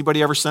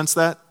 Anybody ever sense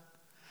that?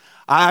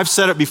 I've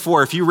said it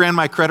before. If you ran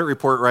my credit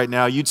report right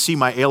now, you'd see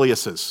my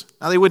aliases.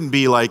 Now, they wouldn't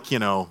be like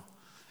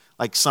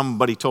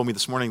somebody told me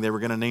this morning they were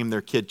going to name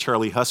their kid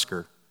Charlie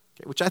Husker,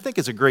 which I think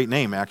is a great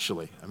name,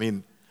 actually. I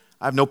mean,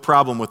 I have no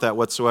problem with that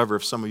whatsoever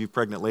if some of you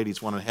pregnant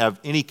ladies want to have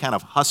any kind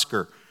of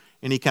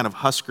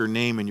Husker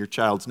name in your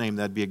child's name,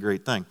 that'd be a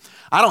great thing.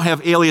 I don't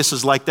have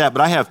aliases like that,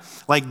 but I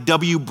have like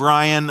W.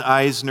 Brian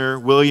Eisner,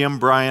 William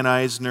Brian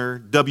Eisner,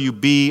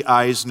 W.B.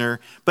 Eisner.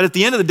 But at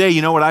the end of the day,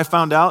 you know what I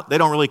found out? They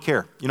don't really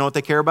care. You know what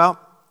they care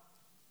about?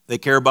 They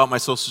care about my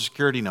Social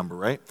Security number,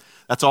 right?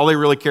 That's all they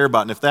really care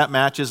about. And if that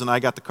matches and I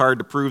got the card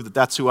to prove that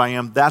that's who I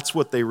am, that's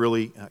what they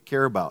really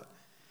care about.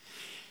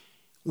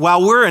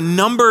 While we're a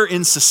number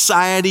in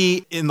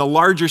society, in the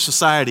larger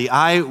society,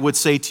 I would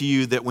say to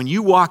you that when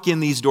you walk in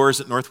these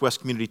doors at Northwest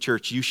Community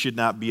Church, you should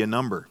not be a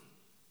number.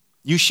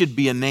 You should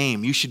be a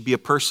name. You should be a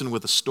person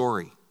with a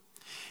story.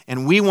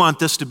 And we want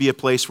this to be a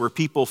place where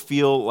people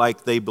feel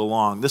like they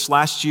belong. This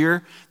last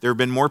year, there have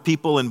been more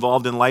people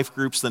involved in life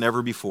groups than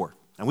ever before.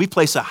 And we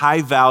place a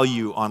high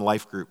value on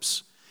life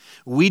groups.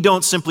 We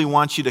don't simply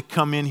want you to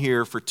come in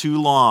here for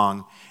too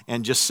long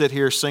and just sit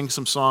here, sing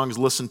some songs,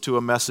 listen to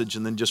a message,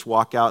 and then just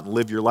walk out and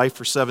live your life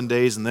for 7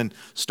 days and then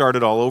start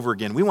it all over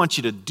again. We want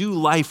you to do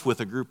life with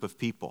a group of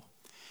people.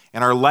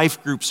 And our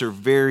life groups are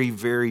very,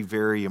 very,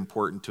 very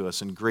important to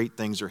us, and great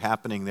things are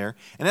happening there.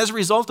 And as a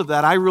result of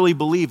that, I really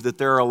believe that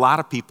there are a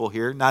lot of people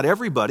here, not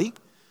everybody,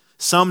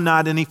 some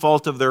not any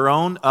fault of their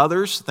own,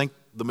 others, I think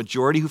the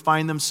majority who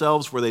find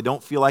themselves where they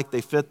don't feel like they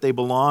fit, they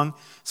belong.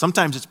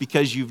 Sometimes it's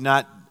because you've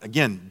not,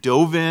 again,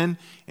 dove in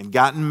and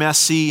gotten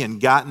messy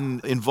and gotten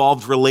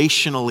involved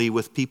relationally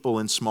with people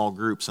in small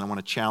groups, and I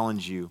want to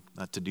challenge you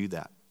to do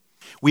that.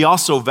 We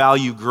also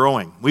value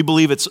growing. We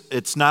believe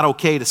it's not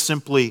okay to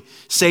simply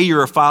say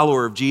you're a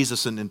follower of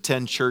Jesus and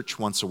attend church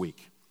once a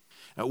week.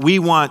 We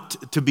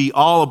want to be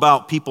all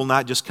about people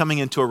not just coming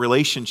into a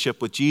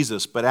relationship with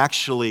Jesus, but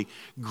actually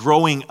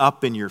growing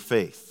up in your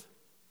faith.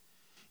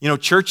 You know,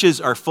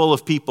 churches are full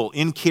of people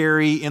in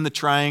Cary, in the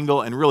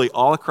Triangle, and really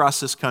all across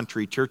this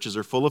country. Churches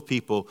are full of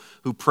people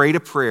who pray to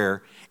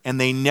prayer, and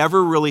they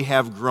never really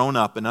have grown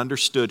up and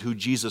understood who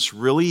Jesus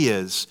really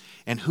is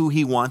and who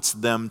he wants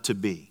them to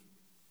be.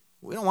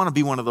 We don't want to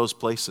be one of those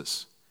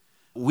places.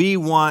 We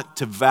want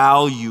to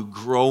value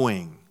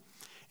growing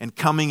and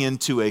coming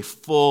into a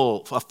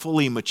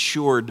fully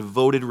mature,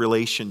 devoted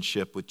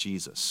relationship with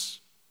Jesus.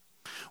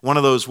 One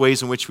of those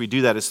ways in which we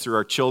do that is through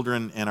our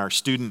children and our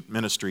student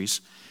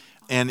ministries.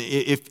 And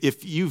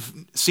if you've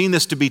seen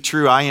this to be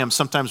true, I am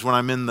sometimes when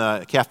I'm in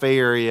the cafe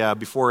area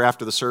before or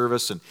after the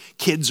service and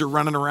kids are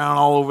running around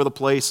all over the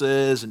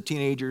places and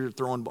teenagers are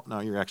throwing,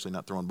 no, you're actually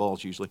not throwing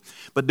balls usually,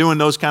 but doing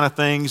those kind of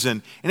things.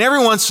 And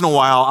every once in a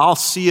while, I'll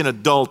see an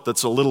adult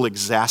that's a little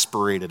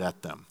exasperated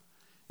at them.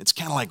 It's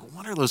kind of like,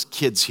 what are those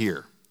kids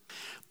here?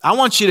 I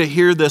want you to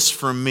hear this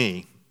from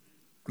me,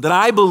 that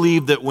I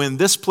believe that when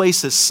this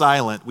place is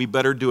silent, we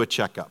better do a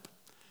checkup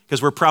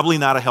because we're probably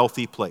not a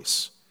healthy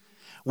place.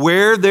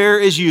 Where there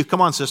is youth, come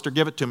on, sister,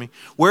 give it to me.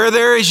 Where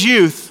there is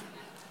youth,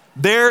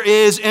 there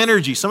is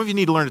energy. Some of you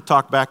need to learn to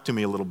talk back to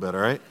me a little bit, all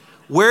right?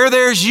 Where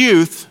there's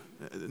youth,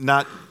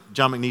 not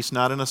John McNeese,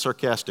 not in a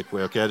sarcastic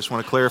way, okay? I just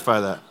want to clarify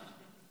that.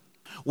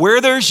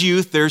 Where there's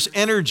youth, there's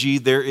energy,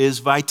 there is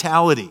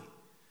vitality.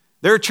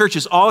 There are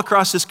churches all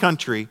across this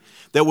country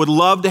that would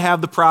love to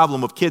have the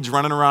problem of kids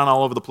running around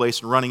all over the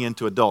place and running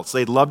into adults.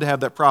 They'd love to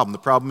have that problem. The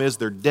problem is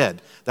they're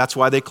dead. That's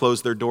why they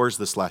closed their doors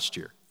this last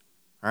year,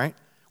 all right?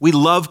 We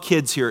love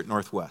kids here at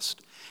Northwest.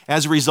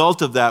 As a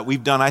result of that,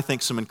 we've done, I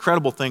think, some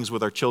incredible things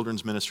with our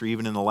children's ministry,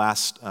 even in the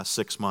last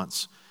 6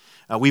 months.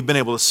 We've been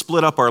able to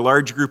split up our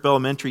large group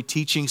elementary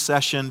teaching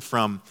session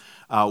from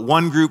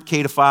one group,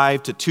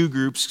 K-5, to two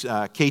groups,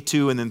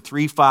 K2 and then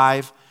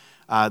 3-5.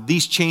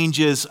 These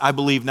changes, I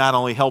believe, not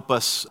only help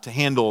us to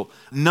handle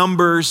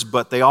numbers,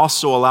 but they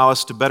also allow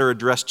us to better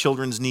address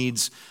children's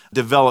needs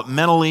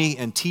developmentally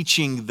and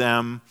teaching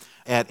them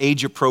at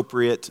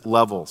age-appropriate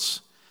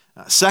levels.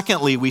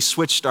 Secondly, we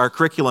switched our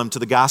curriculum to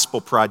the Gospel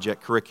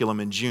Project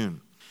curriculum in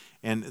June.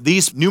 And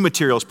these new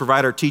materials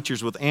provide our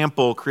teachers with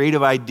ample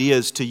creative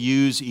ideas to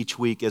use each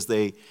week as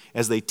they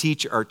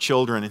teach our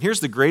children. And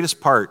here's the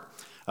greatest part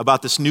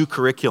about this new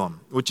curriculum,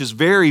 which is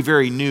very,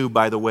 very new,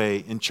 by the way,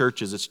 in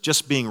churches. It's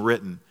just being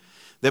written.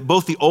 That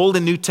both the Old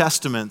and New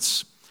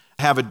Testaments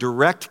have a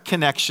direct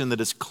connection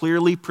that is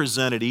clearly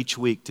presented each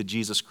week to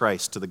Jesus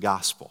Christ, to the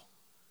gospel.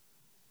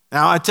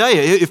 Now, I tell you,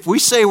 if we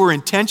say we're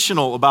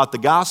intentional about the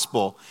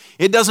gospel,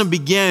 it doesn't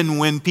begin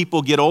when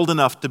people get old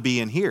enough to be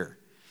in here.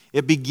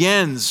 It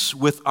begins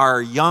with our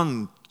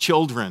young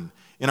children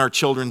in our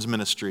children's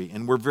ministry,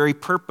 and we're very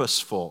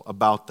purposeful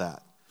about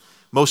that.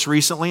 Most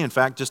recently, in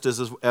fact, just as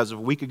of a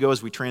week ago,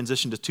 as we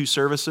transitioned to 2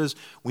 services,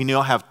 we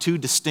now have 2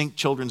 distinct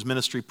children's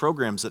ministry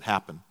programs that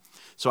happen.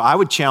 So I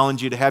would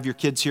challenge you to have your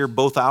kids here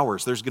both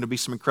hours. There's going to be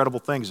some incredible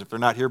things. If they're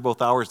not here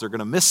both hours, they're going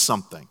to miss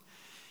something.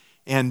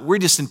 And we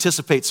just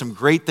anticipate some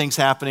great things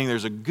happening.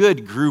 There's a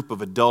good group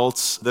of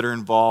adults that are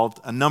involved.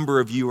 A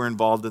number of you are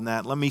involved in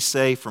that. Let me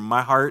say from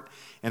my heart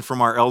and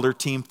from our elder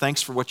team,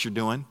 thanks for what you're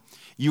doing.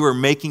 You are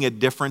making a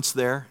difference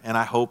there, and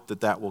I hope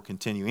that that will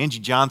continue. Angie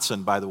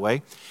Johnson, by the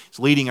way, is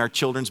leading our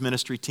children's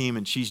ministry team,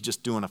 and she's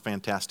just doing a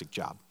fantastic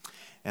job.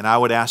 And I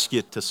would ask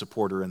you to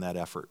support her in that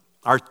effort.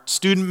 Our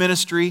student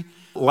ministry,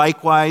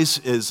 likewise,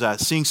 is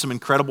seeing some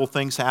incredible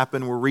things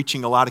happen. We're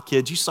reaching a lot of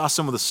kids. You saw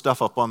some of the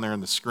stuff up on there on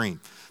the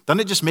screen. Doesn't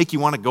it just make you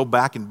want to go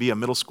back and be a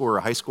middle school or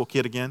a high school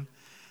kid again?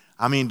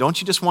 I mean, don't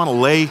you just want to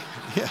lay?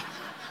 Yeah.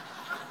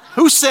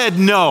 Who said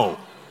no?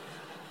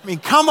 I mean,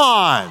 come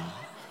on.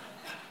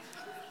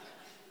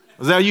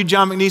 Was that you,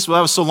 John McNeese? Well,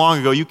 that was so long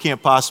ago, you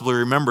can't possibly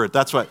remember it.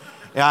 That's what,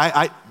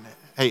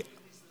 hey,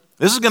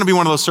 this is going to be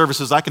one of those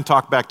services I can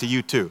talk back to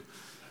you too.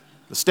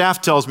 The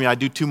staff tells me I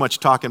do too much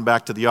talking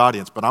back to the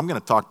audience, but I'm going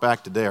to talk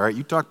back today, all right?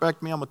 You talk back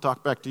to me, I'm going to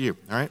talk back to you,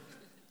 all right?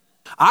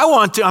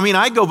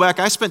 I go back,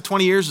 I spent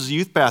 20 years as a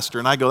youth pastor,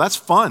 and I go, that's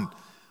fun.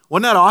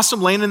 Wasn't that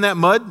awesome laying in that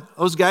mud?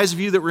 Those guys of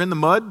you that were in the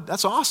mud,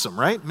 that's awesome,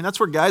 right? I mean, that's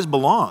where guys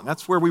belong.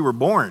 That's where we were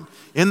born,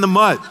 in the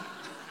mud.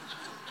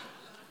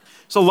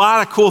 So a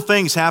lot of cool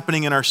things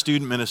happening in our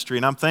student ministry,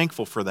 and I'm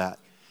thankful for that.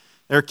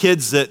 There are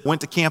kids that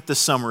went to camp this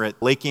summer at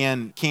Lake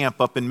Ann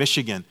Camp up in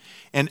Michigan.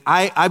 And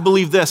I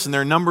believe this, and there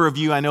are a number of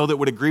you I know that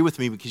would agree with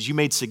me because you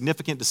made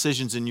significant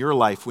decisions in your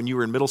life when you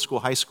were in middle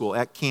school, high school,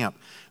 at camp.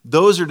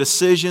 Those are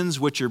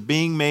decisions which are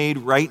being made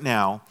right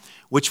now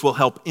which will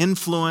help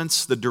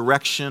influence the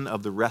direction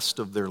of the rest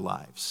of their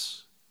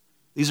lives.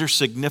 These are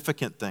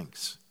significant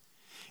things.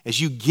 As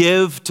you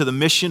give to the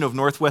mission of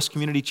Northwest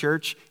Community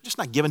Church, you're just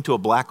not giving to a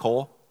black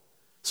hole.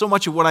 So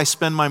much of what I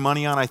spend my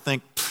money on, I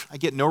think, I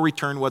get no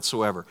return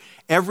whatsoever.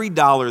 Every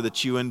dollar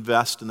that you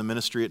invest in the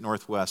ministry at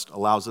Northwest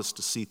allows us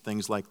to see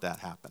things like that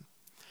happen.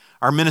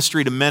 Our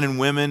ministry to men and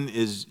women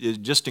is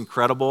just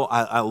incredible.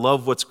 I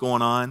love what's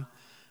going on.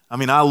 I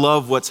mean, I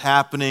love what's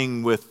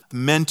happening with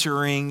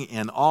mentoring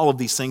and all of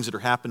these things that are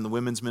happening in the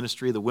women's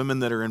ministry, the women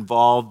that are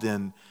involved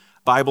in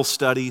Bible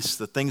studies,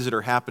 the things that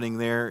are happening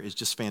there is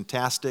just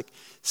fantastic.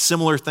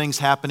 Similar things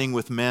happening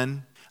with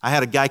men. I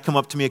had a guy come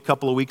up to me a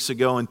couple of weeks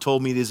ago and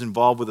told me he's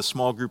involved with a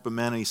small group of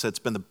men, and he said, it's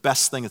been the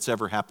best thing that's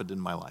ever happened in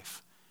my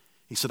life.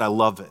 He said, I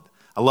love it.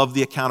 I love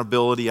the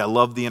accountability. I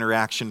love the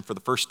interaction. For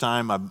the first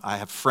time, I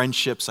have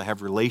friendships. I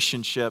have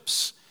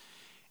relationships.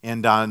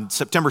 And on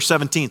September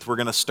 17th, we're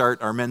going to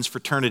start our men's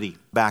fraternity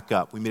back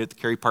up. We meet at the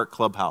Cary Park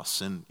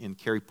Clubhouse in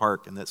Cary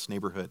Park in this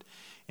neighborhood.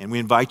 And we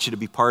invite you to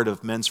be part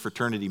of men's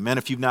fraternity. Men,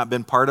 if you've not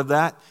been part of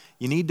that,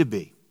 you need to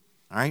be,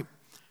 all right?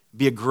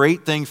 Be a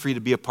great thing for you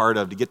to be a part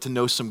of, to get to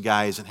know some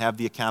guys and have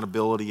the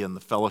accountability and the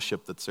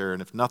fellowship that's there.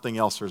 And if nothing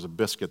else, there's a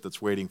biscuit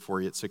that's waiting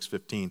for you at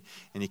 6:15,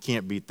 and you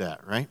can't beat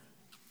that, right?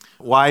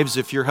 Wives,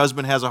 if your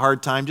husband has a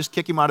hard time, just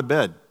kick him out of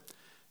bed.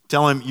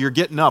 Tell him you're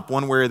getting up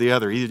one way or the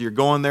other. Either you're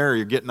going there or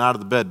you're getting out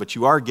of the bed, but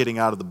you are getting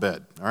out of the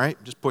bed, all right?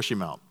 Just push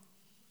him out,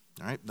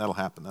 all right? That'll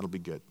happen. That'll be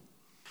good.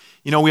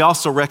 You know, we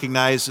also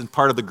recognize in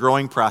part of the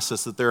growing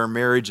process that there are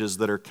marriages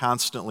that are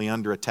constantly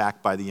under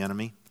attack by the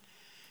enemy.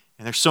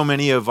 And there's so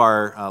many of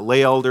our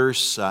lay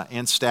elders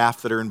and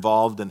staff that are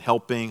involved in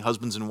helping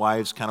husbands and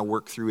wives kind of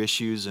work through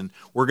issues, and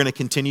we're going to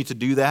continue to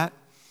do that.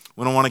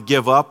 We don't want to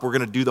give up. We're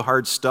going to do the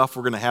hard stuff.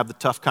 We're going to have the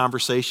tough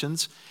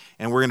conversations,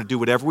 and we're going to do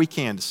whatever we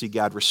can to see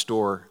God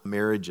restore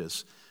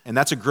marriages. And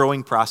that's a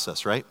growing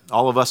process, right?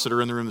 All of us that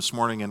are in the room this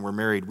morning and we're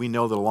married, we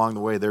know that along the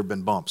way there have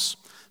been bumps.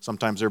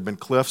 Sometimes there have been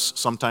cliffs.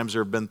 Sometimes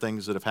there have been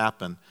things that have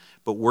happened.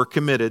 But we're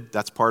committed.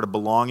 That's part of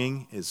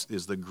belonging is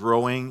the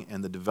growing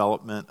and the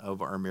development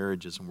of our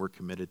marriages, and we're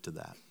committed to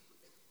that.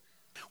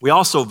 We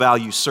also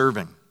value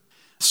serving.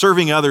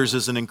 Serving others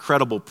is an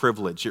incredible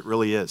privilege. It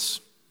really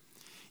is.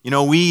 You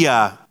know,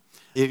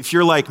 if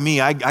you're like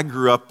me, I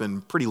grew up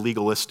in pretty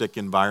legalistic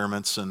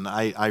environments, and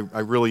I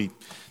really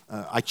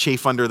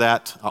chafe under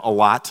that a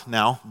lot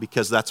now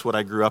because that's what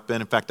I grew up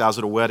in. In fact, I was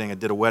at a wedding. I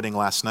did a wedding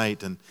last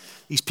night, and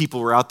these people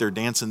were out there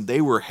dancing.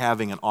 They were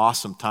having an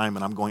awesome time,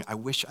 and I'm going, I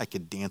wish I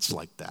could dance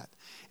like that.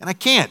 And I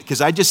can't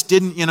because I just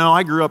didn't,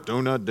 I grew up,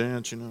 do not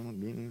dance,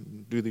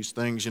 do these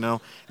things, And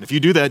if you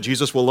do that,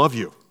 Jesus will love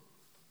you.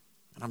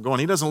 And I'm going,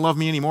 he doesn't love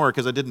me anymore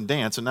because I didn't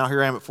dance, and now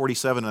here I am at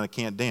 47 and I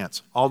can't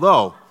dance.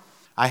 Although,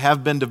 I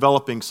have been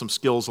developing some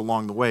skills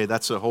along the way.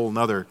 That's a whole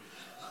nother,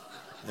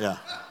 yeah.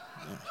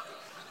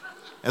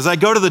 As I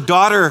go to the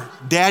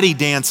daughter-daddy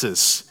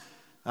dances,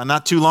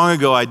 not too long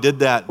ago I did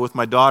that with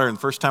my daughter, and the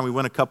first time we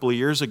went a couple of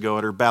years ago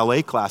at her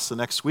ballet class the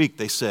next week,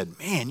 they said,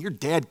 man, your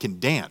dad can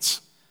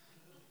dance.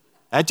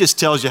 That just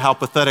tells you how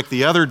pathetic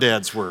the other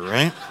dads were,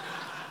 right?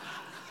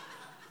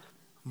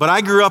 But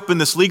I grew up in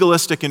this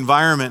legalistic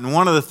environment, and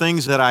one of the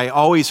things that I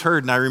always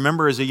heard, and I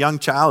remember as a young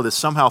child, is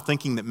somehow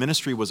thinking that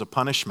ministry was a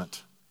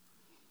punishment.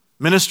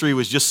 Ministry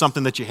was just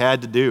something that you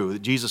had to do,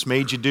 that Jesus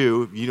made you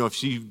do.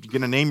 If you're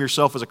going to name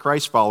yourself as a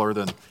Christ follower,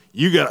 then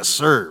you got to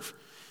serve.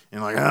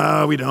 And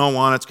we don't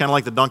want it. It's kind of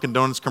like the Dunkin'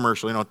 Donuts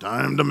commercial,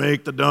 time to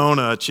make the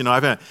donuts,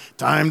 I've had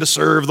time to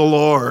serve the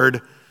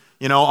Lord,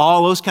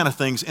 all those kind of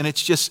things. And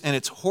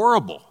it's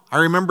horrible. I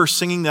remember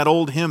singing that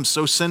old hymn,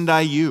 So Send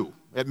I You,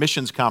 at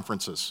missions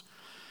conferences.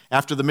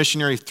 After the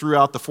missionary threw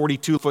out the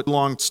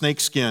 42-foot-long snake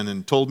skin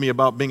and told me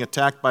about being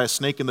attacked by a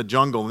snake in the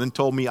jungle, and then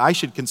told me I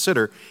should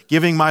consider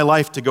giving my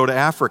life to go to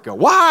Africa.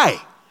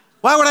 Why?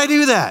 Why would I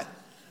do that?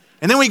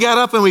 And then we got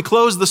up and we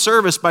closed the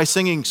service by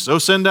singing, So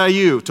Send I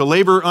You, to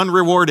labor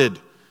unrewarded,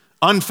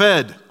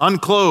 unfed,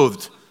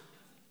 unclothed.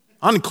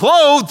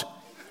 Unclothed?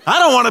 I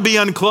don't want to be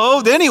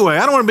unclothed anyway.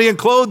 I don't want to be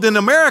unclothed in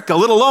America,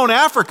 let alone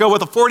Africa,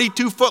 with a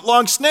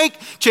 42-foot-long snake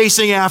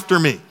chasing after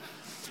me.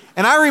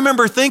 And I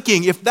remember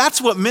thinking, if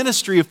that's what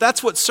ministry, if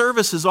that's what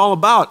service is all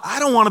about, I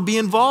don't want to be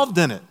involved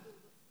in it.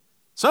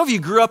 Some of you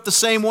grew up the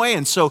same way,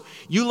 and so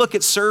you look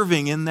at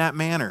serving in that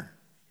manner.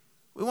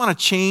 We want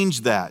to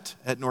change that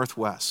at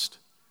Northwest.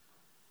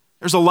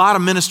 There's a lot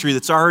of ministry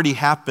that's already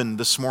happened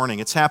this morning.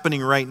 It's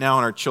happening right now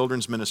in our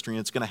children's ministry, and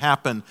it's going to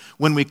happen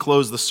when we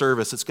close the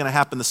service. It's going to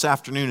happen this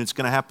afternoon. It's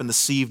going to happen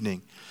this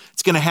evening.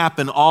 It's going to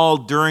happen all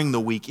during the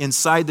week,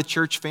 inside the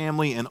church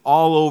family and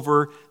all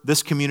over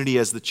this community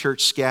as the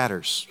church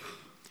scatters.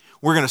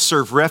 We're going to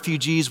serve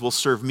refugees. We'll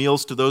serve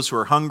meals to those who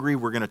are hungry.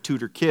 We're going to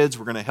tutor kids.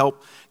 We're going to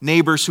help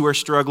neighbors who are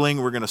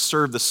struggling. We're going to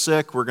serve the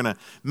sick. We're going to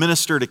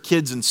minister to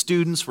kids and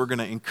students. We're going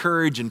to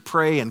encourage and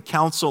pray and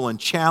counsel and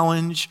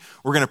challenge.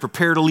 We're going to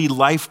prepare to lead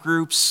life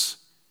groups.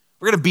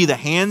 We're going to be the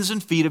hands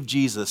and feet of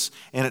Jesus,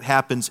 and it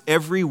happens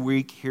every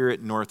week here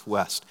at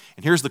Northwest.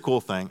 And here's the cool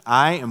thing.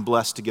 I am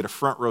blessed to get a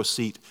front row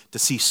seat to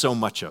see so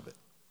much of it.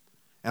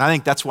 And I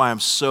think that's why I'm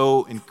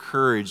so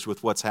encouraged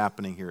with what's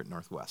happening here at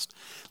Northwest.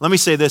 Let me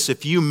say this.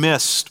 If you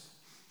missed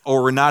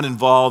or were not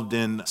involved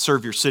in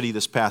Serve Your City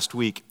this past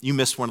week, you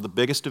missed one of the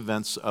biggest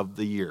events of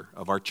the year,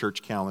 of our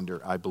church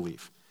calendar, I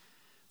believe.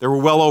 There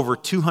were well over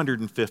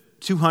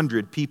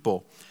 200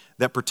 people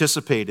that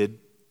participated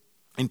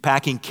in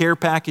packing care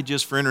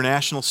packages for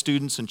international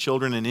students and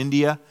children in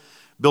India,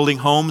 building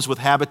homes with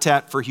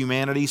Habitat for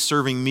Humanity,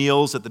 serving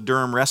meals at the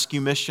Durham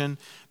Rescue Mission,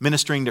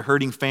 ministering to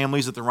hurting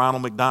families at the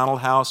Ronald McDonald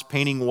House,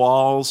 painting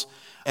walls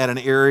at an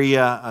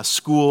area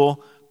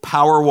school,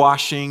 power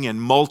washing and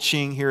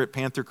mulching here at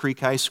Panther Creek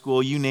High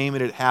School. You name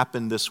it, it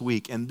happened this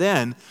week. And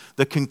then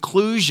the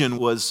conclusion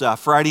was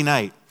Friday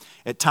night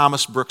at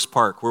Thomas Brooks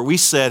Park, where we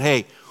said,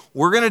 hey,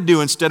 we're going to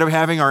do, instead of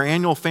having our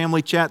annual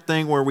family chat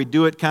thing where we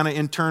do it kind of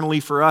internally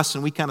for us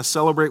and we kind of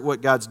celebrate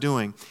what God's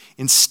doing,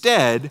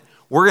 instead,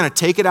 we're going to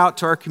take it out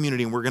to our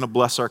community and we're going to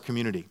bless our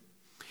community.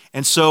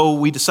 And so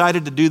we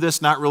decided to do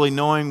this not really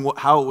knowing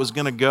how it was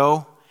going to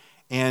go.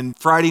 And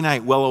Friday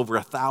night, well over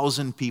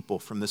 1,000 people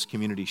from this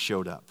community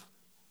showed up.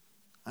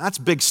 That's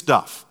big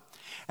stuff.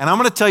 And I'm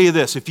going to tell you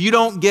this, if you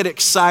don't get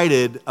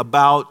excited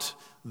about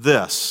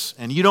this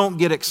and you don't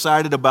get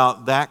excited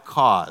about that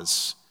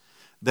cause,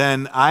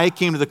 then I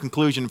came to the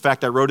conclusion, in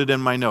fact, I wrote it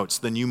in my notes,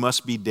 then you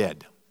must be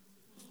dead.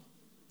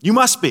 You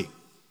must be.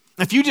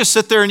 If you just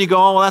sit there and you go,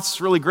 oh, well, that's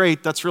really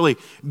great, that's really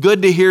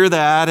good to hear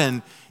that,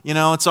 and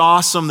it's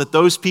awesome that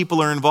those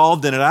people are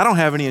involved in it. I don't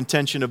have any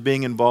intention of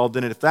being involved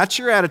in it. If that's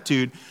your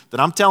attitude,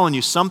 then I'm telling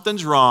you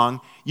something's wrong.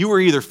 You are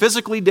either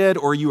physically dead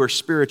or you are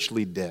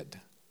spiritually dead.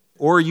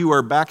 Or you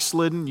are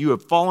backslidden, you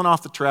have fallen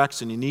off the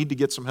tracks, and you need to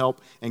get some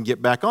help and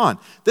get back on.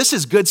 This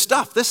is good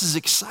stuff. This is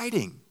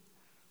exciting.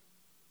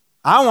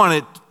 I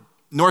want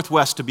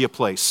Northwest to be a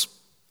place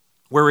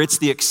where it's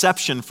the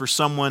exception for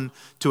someone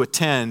to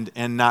attend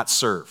and not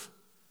serve.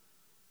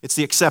 It's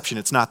the exception,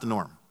 it's not the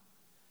norm.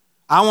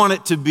 I want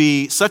it to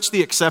be such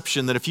the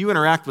exception that if you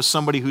interact with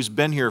somebody who's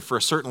been here for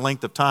a certain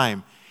length of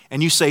time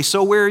and you say,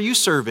 so where are you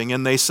serving?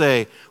 And they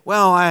say,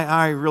 well,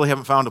 I really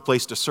haven't found a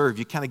place to serve.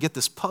 You kind of get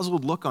this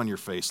puzzled look on your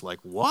face like,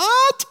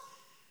 what?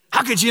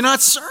 How could you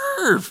not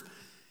serve?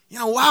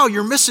 Wow,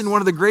 you're missing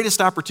one of the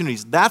greatest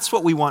opportunities. That's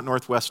what we want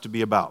Northwest to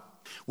be about.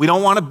 We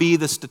don't want to be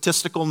the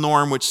statistical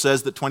norm which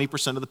says that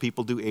 20% of the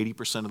people do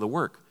 80% of the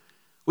work.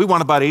 We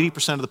want about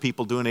 80% of the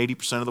people doing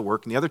 80% of the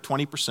work, and the other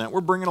 20%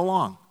 we're bringing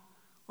along.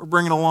 We're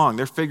bringing along.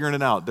 They're figuring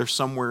it out. They're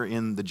somewhere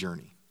in the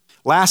journey.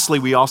 Lastly,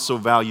 we also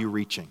value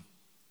reaching.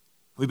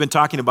 We've been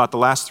talking about the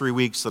last 3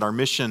 weeks that our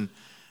mission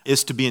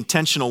is to be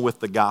intentional with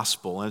the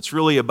gospel, and it's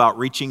really about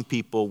reaching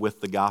people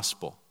with the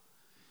gospel.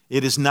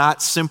 It is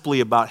not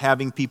simply about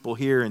having people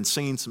here and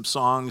singing some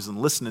songs and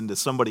listening to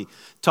somebody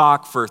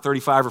talk for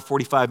 35 or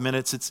 45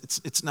 minutes.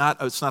 It's not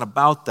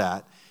about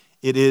that.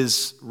 It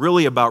is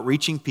really about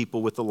reaching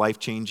people with the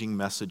life-changing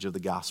message of the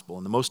gospel.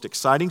 And the most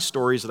exciting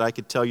stories that I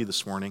could tell you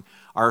this morning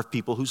are of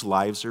people whose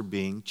lives are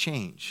being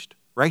changed,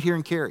 right here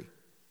in Cary.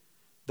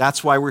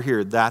 That's why we're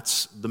here.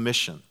 That's the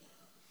mission.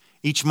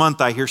 Each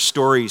month I hear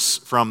stories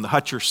from the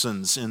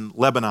Hutchersons in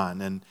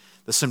Lebanon and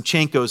the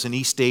Simchenkos in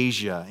East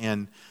Asia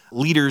and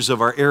leaders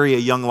of our area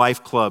young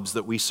life clubs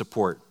that we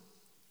support.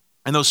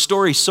 And those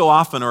stories so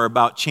often are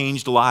about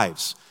changed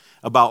lives,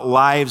 about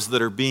lives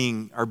that are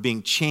being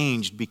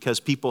changed because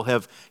people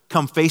have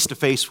come face to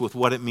face with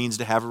what it means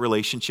to have a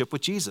relationship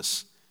with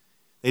Jesus.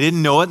 They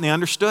didn't know it and they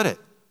understood it.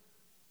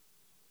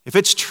 If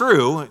it's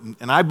true,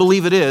 and I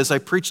believe it is, I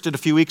preached it a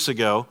few weeks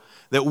ago,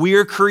 that we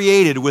are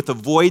created with a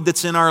void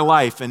that's in our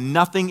life and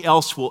nothing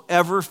else will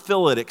ever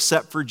fill it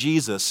except for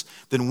Jesus,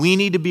 then we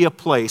need to be a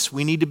place,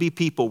 we need to be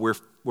people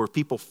where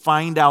people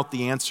find out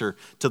the answer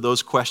to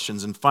those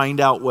questions and find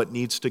out what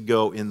needs to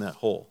go in that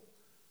hole.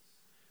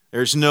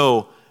 There's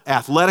no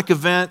athletic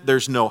event,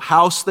 there's no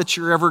house that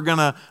you're ever going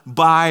to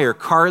buy or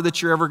car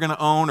that you're ever going to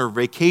own or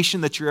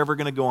vacation that you're ever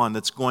going to go on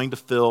that's going to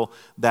fill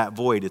that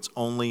void. It's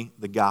only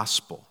the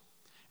gospel.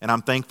 And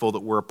I'm thankful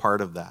that we're a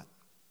part of that.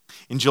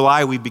 In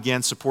July, we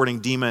began supporting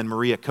Dima and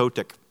Maria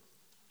Kotik,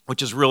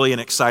 which is really an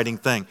exciting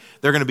thing.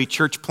 They're going to be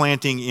church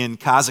planting in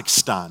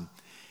Kazakhstan.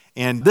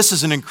 And this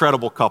is an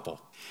incredible couple.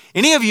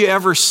 Any of you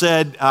ever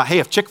said, hey,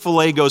 if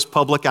Chick-fil-A goes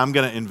public, I'm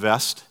going to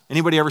invest?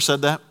 Anybody ever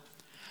said that?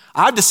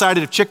 I've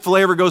decided if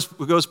Chick-fil-A ever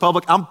goes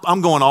public,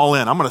 I'm going all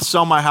in. I'm going to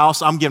sell my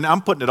house. I'm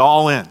putting it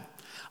all in.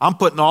 I'm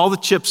putting all the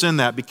chips in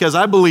that because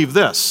I believe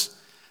this.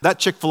 That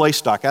Chick-fil-A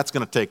stock, that's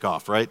going to take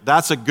off, right?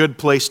 That's a good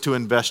place to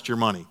invest your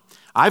money.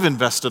 I've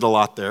invested a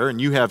lot there, and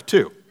you have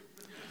too.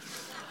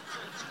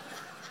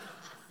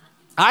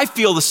 I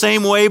feel the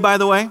same way, by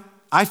the way.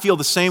 I feel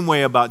the same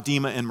way about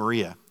Dima and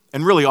Maria,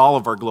 and really all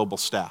of our global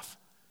staff.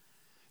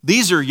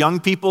 These are young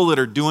people that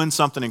are doing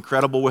something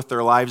incredible with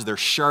their lives. They're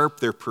sharp,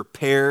 they're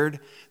prepared,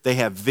 they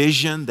have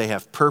vision, they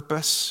have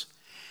purpose.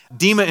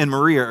 Dima and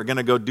Maria are going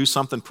to go do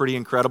something pretty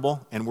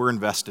incredible, and we're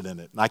invested in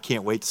it. And I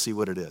can't wait to see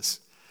what it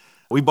is.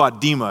 We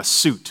bought Dima a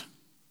suit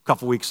a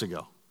couple weeks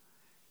ago.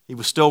 He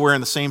was still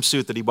wearing the same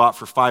suit that he bought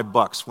for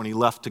 $5 when he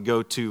left to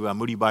go to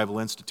Moody Bible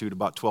Institute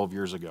about 12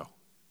 years ago.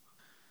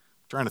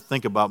 I'm trying to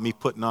think about me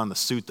putting on the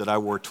suit that I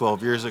wore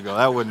 12 years ago.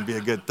 That wouldn't be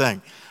a good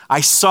thing.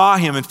 I saw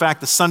him, in fact,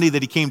 the Sunday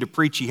that he came to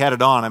preach, he had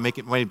it on. I made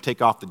him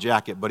take off the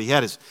jacket, but he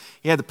had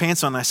the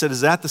pants on. And I said,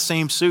 "Is that the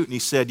same suit?" And he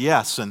said,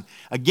 "Yes." And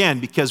again,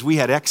 because we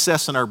had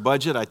excess in our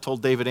budget, I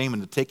told David Amon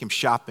to take him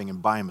shopping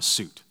and buy him a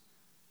suit.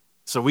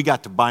 So we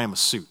got to buy him a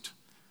suit.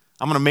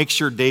 I'm going to make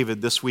sure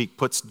David this week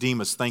puts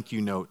Dima's thank you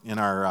note in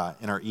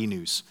our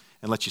e-news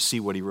and let you see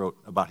what he wrote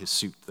about his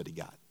suit that he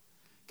got.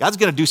 God's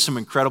going to do some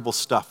incredible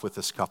stuff with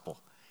this couple,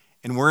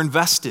 and we're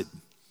invested.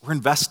 We're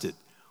invested.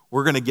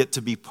 We're going to get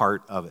to be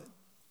part of it.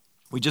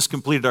 We just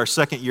completed our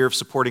second year of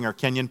supporting our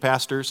Kenyan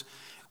pastors.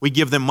 We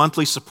give them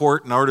monthly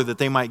support in order that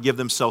they might give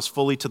themselves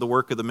fully to the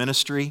work of the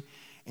ministry,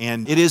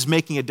 and it is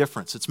making a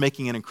difference. It's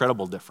making an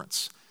incredible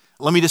difference.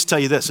 Let me just tell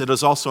you this. It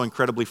is also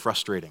incredibly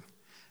frustrating.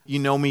 You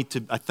know me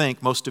I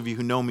think most of you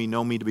who know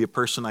me to be a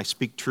person, I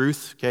speak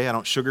truth, okay? I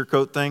don't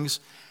sugarcoat things.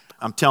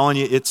 I'm telling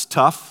you, it's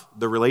tough.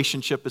 The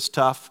relationship is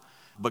tough,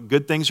 but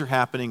good things are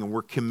happening, and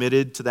we're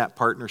committed to that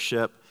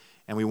partnership,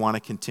 and we want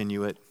to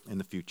continue it in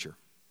the future.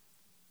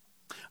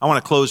 I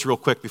want to close real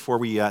quick before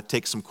we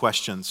take some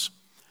questions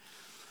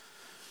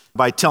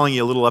by telling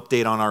you a little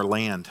update on our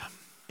land.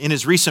 In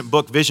his recent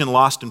book, Vision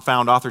Lost and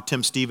Found, author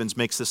Tim Stevens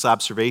makes this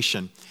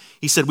observation.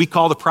 He said, "We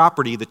call the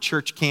property the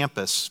church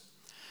campus,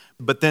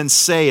 but then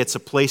say it's a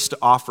place to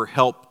offer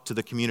help to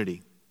the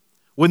community.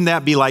 Wouldn't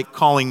that be like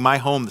calling my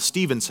home the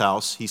Stevens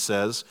house," he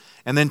says,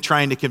 "and then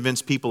trying to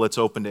convince people it's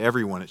open to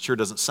everyone? It sure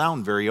doesn't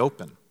sound very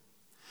open."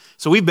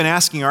 So we've been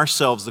asking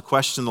ourselves the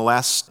question the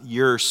last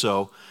year or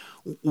so,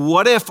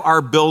 what if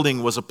our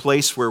building was a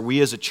place where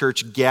we as a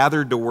church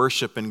gathered to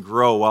worship and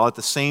grow, while at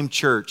the same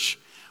church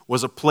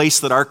was a place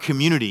that our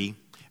community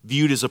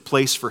viewed as a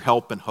place for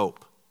help and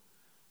hope?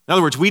 In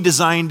other words, we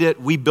designed it,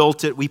 we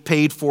built it, we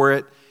paid for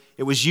it.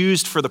 It was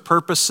used for the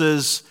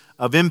purposes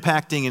of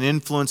impacting and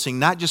influencing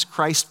not just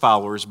Christ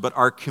followers, but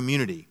our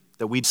community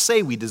that we'd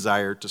say we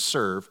desire to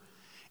serve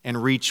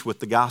and reach with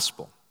the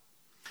gospel.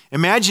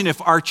 Imagine if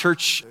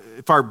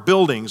our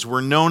buildings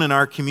were known in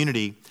our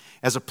community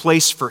as a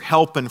place for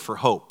help and for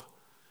hope,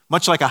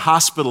 much like a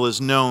hospital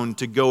is known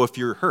to go if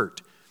you're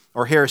hurt,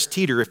 or Harris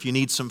Teeter if you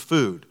need some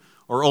food,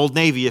 or Old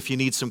Navy if you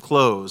need some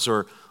clothes,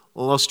 or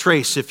Los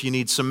Tres if you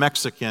need some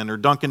Mexican, or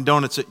Dunkin'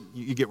 Donuts.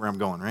 You get where I'm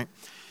going, right?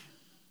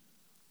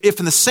 If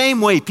in the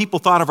same way people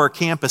thought of our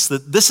campus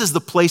that this is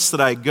the place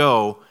that I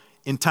go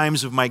in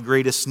times of my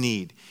greatest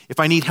need. If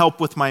I need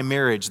help with my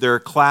marriage, there are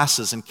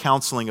classes and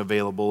counseling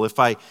available. If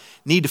I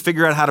need to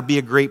figure out how to be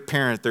a great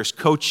parent, there's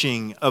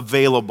coaching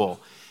available.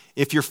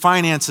 If your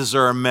finances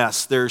are a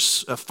mess,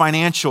 there's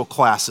financial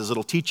classes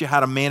that'll teach you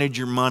how to manage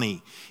your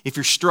money. If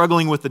you're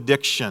struggling with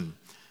addiction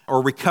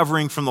or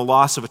recovering from the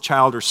loss of a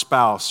child or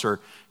spouse or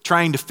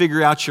trying to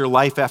figure out your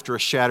life after a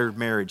shattered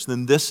marriage,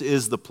 then this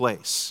is the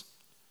place.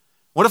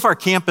 What if our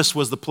campus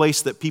was the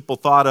place that people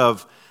thought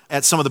of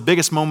at some of the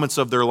biggest moments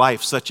of their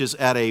life, such as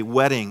at a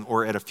wedding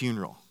or at a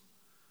funeral?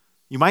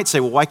 You might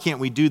say, well, why can't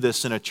we do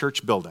this in a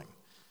church building?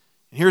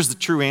 And here's the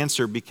true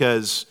answer,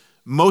 because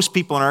most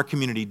people in our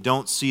community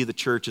don't see the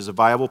church as a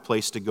viable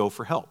place to go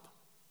for help.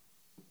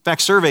 In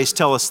fact, surveys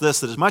tell us this,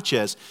 that as much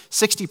as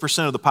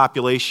 60% of the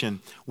population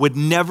would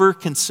never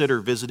consider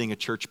visiting a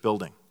church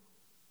building.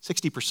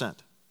 60%.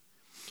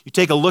 You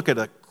take a look at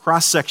a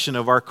cross-section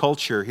of our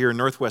culture here in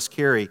Northwest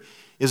Cary,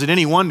 is it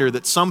any wonder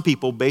that some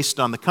people, based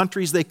on the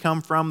countries they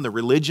come from, the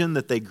religion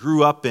that they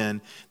grew up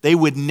in, they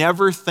would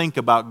never think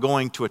about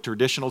going to a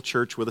traditional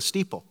church with a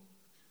steeple?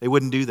 They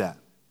wouldn't do that.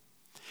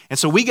 And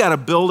so we got to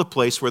build a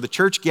place where the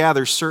church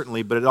gathers,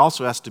 certainly, but it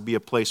also has to be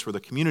a place where the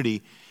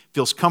community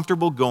feels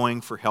comfortable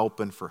going for help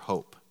and for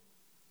hope.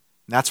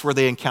 And that's where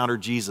they encounter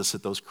Jesus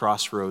at those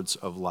crossroads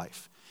of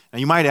life. Now,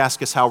 you might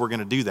ask us how we're going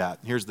to do that.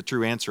 And here's the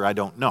true answer: I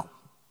don't know.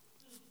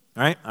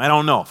 All right? I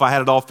don't know. If I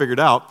had it all figured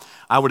out,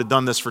 I would have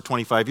done this for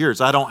 25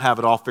 years. I don't have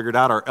it all figured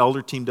out. Our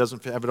elder team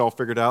doesn't have it all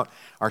figured out.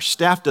 Our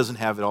staff doesn't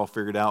have it all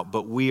figured out,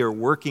 but we are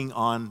working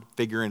on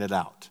figuring it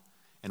out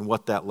and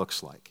what that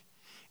looks like.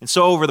 And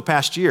so over the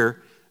past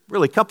year,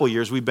 really a couple of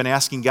years, we've been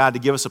asking God to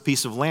give us a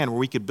piece of land where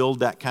we could build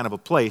that kind of a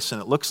place, and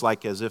it looks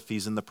like as if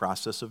He's in the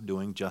process of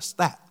doing just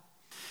that.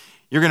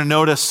 You're going to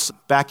notice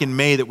back in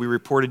May that we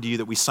reported to you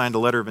that we signed a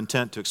letter of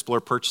intent to explore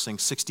purchasing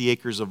 60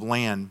 acres of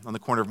land on the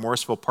corner of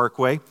Morrisville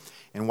Parkway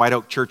and White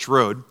Oak Church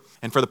Road.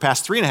 And for the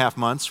past 3.5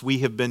 months, we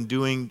have been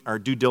doing our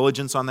due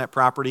diligence on that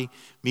property,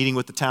 meeting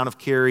with the town of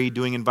Cary,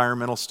 doing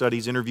environmental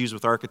studies, interviews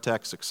with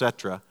architects,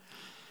 etc.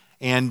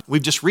 And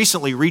we've just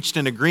recently reached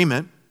an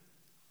agreement.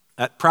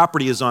 That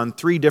property is on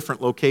 3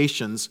 different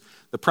locations.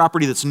 The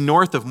property that's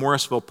north of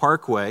Morrisville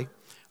Parkway,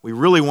 we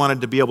really wanted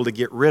to be able to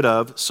get rid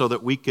of so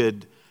that we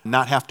could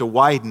not have to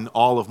widen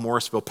all of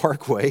Morrisville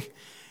Parkway.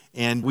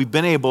 And we've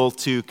been able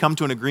to come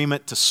to an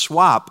agreement to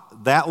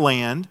swap that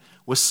land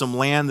with some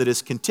land that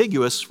is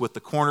contiguous with the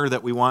corner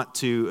that we want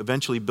to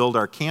eventually build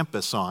our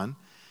campus on.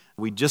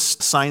 We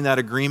just signed that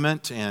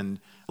agreement, and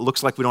it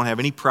looks like we don't have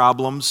any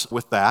problems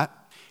with that.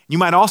 You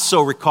might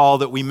also recall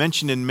that we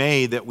mentioned in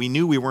May that we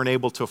knew we weren't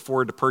able to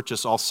afford to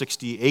purchase all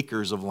 60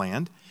 acres of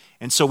land,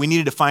 and so we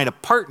needed to find a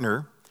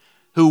partner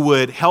who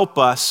would help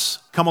us,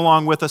 come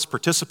along with us,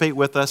 participate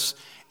with us,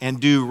 and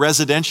do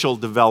residential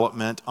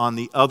development on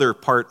the other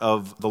part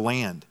of the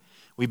land.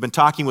 We've been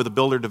talking with a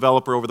builder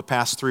developer over the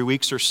past 3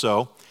 weeks or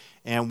so,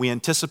 and we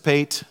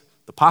anticipate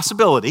the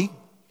possibility,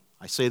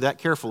 I say that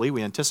carefully,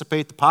 we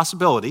anticipate the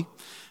possibility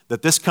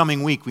that this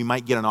coming week we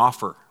might get an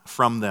offer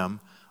from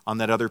them on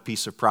that other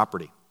piece of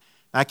property.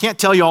 Now, I can't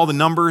tell you all the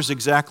numbers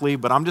exactly,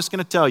 but I'm just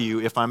going to tell you,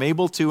 if I'm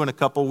able to in a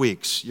couple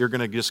weeks, you're going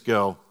to just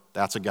go,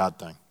 that's a God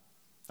thing.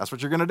 That's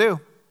what you're going to do.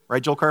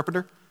 Right, Joel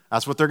Carpenter?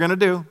 That's what they're going to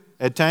do.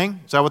 Ed Tang,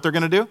 is that what they're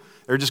going to do?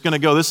 They're just going to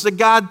go, this is a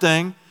God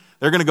thing.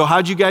 They're going to go,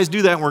 how'd you guys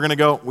do that? And we're going to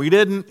go, we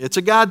didn't. It's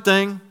a God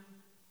thing.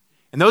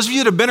 And those of you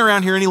that have been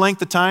around here any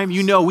length of time,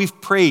 you know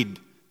we've prayed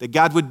that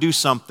God would do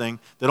something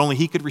that only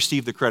He could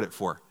receive the credit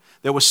for.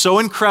 That was so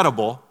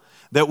incredible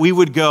that we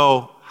would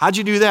go, how'd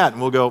you do that?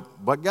 And we'll go,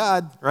 but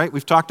God, right?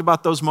 We've talked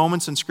about those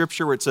moments in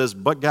Scripture where it says,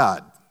 but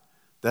God.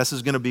 This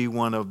is going to be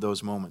one of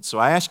those moments. So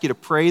I ask you to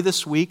pray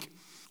this week.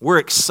 We're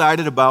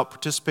excited about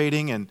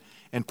participating and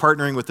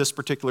partnering with this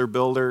particular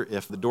builder.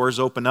 If the doors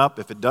open up,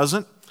 if it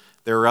doesn't,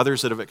 there are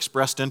others that have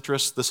expressed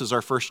interest. This is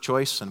our first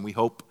choice, and we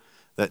hope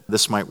that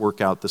this might work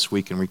out this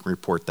week and we can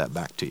report that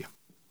back to you.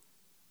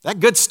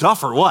 That good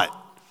stuff or what?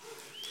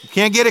 You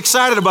can't get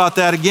excited about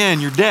that again.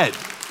 You're dead.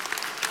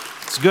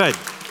 It's good.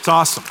 It's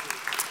awesome.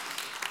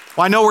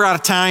 Well, I know we're out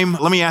of time.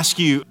 Let me ask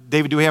you,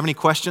 David, do we have any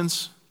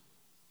questions?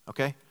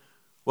 Okay.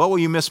 What will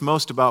you miss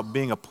most about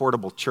being a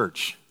portable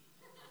church?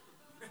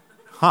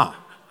 Huh.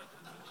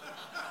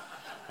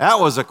 That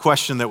was a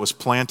question that was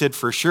planted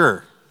for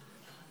sure.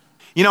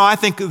 You know, I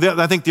think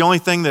the only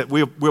thing that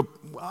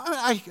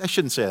I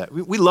shouldn't say that.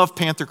 We love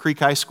Panther Creek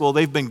High School.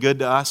 They've been good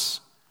to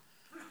us.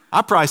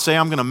 I'd probably say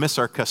I'm going to miss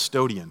our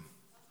custodian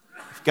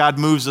if God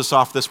moves us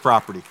off this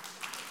property.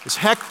 Because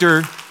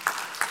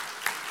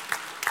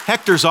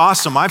Hector's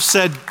awesome. I've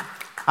said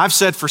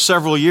for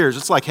several years,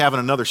 it's like having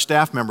another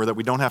staff member that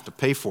we don't have to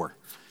pay for.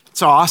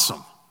 It's awesome.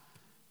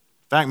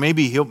 In fact,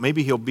 maybe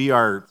he'll be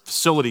our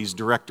facilities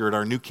director at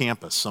our new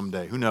campus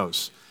someday. Who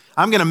knows?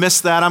 I'm going to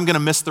miss that. I'm going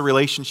to miss the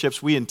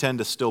relationships. We intend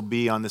to still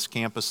be on this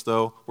campus,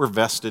 though. We're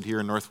vested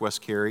here in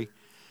Northwest Cary.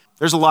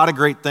 There's a lot of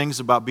great things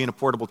about being a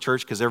portable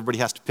church because everybody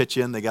has to pitch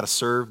in. They got to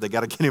serve. They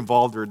got to get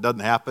involved or it doesn't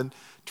happen.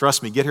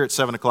 Trust me, get here at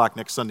 7 o'clock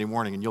next Sunday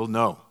morning and you'll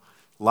know.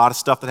 A lot of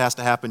stuff that has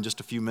to happen just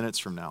a few minutes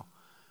from now.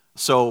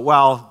 So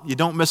while you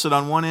don't miss it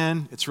on one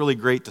end, it's really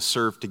great to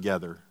serve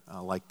together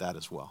like that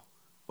as well.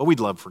 But we'd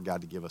love for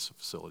God to give us a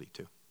facility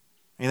too.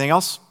 Anything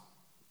else?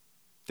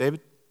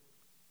 David?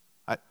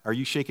 Are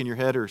you shaking your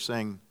head or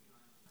saying,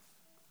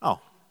 oh.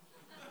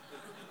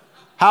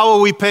 How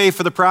will we pay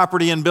for the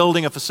property and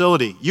building a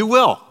facility? You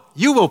will.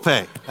 You will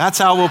pay. That's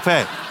how we'll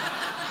pay.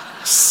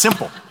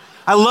 Simple.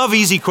 I love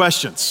easy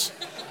questions.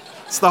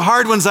 It's the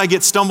hard ones I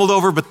get stumbled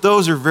over, but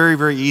those are very,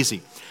 very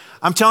easy.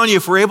 I'm telling you,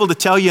 if we're able to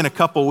tell you in a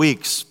couple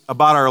weeks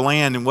about our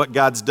land and what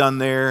God's done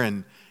there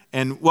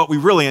and what we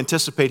really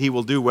anticipate He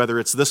will do, whether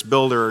it's this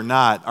builder or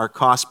not, our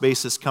cost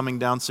basis coming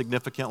down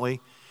significantly.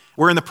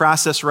 We're in the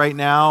process right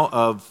now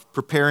of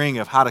preparing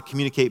of how to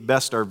communicate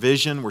best our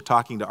vision. We're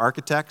talking to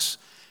architects.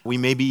 We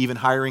may be even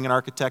hiring an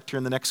architect here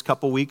in the next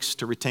couple weeks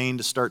to retain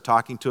to start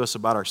talking to us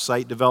about our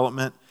site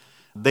development.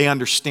 They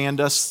understand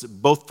us.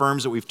 Both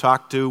firms that we've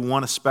talked to,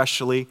 one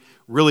especially,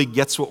 really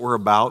gets what we're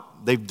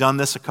about. They've done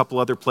this a couple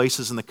other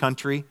places in the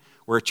country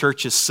where a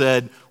church has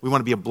said, we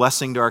want to be a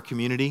blessing to our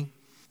community.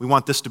 We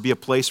want this to be a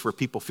place where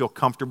people feel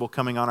comfortable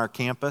coming on our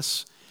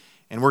campus.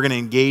 And we're going to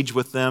engage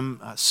with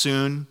them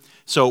soon.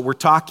 So we're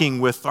talking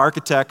with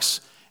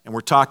architects, and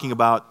we're talking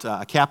about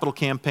a capital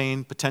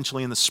campaign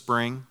potentially in the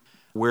spring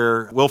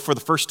where we'll, for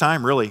the first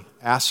time, really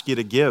ask you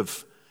to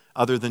give.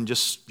 Other than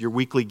just your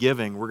weekly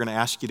giving, we're going to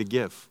ask you to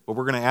give. But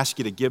we're going to ask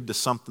you to give to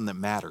something that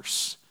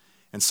matters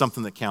and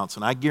something that counts.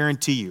 And I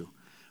guarantee you,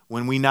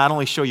 when we not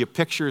only show you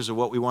pictures of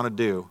what we want to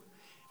do,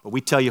 but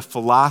we tell you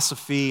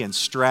philosophy and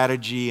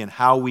strategy and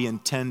how we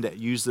intend to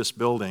use this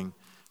building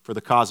for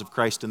the cause of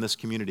Christ in this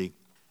community,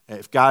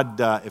 if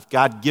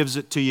God gives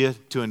it to you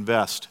to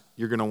invest,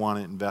 you're going to want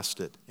to invest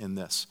it in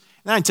this.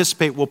 And I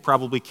anticipate we'll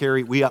probably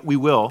we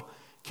will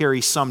carry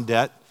some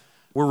debt.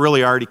 We're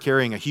really already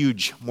carrying a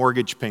huge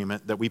mortgage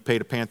payment that we pay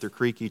to Panther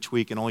Creek each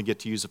week and only get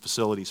to use the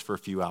facilities for a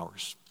few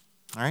hours.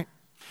 All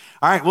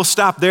right, we'll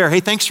stop there. Hey,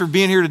 thanks for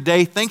being here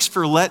today. Thanks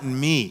for letting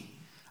me.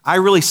 I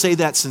really say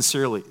that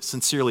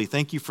sincerely.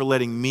 Thank you for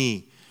letting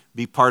me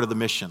be part of the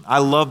mission. I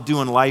love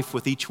doing life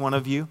with each one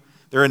of you.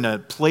 They're in a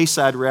place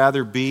I'd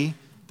rather be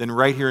than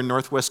right here in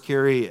Northwest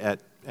Cary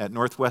at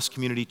Northwest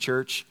Community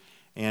Church.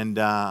 And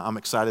I'm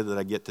excited that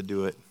I get to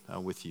do it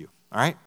with you. All right?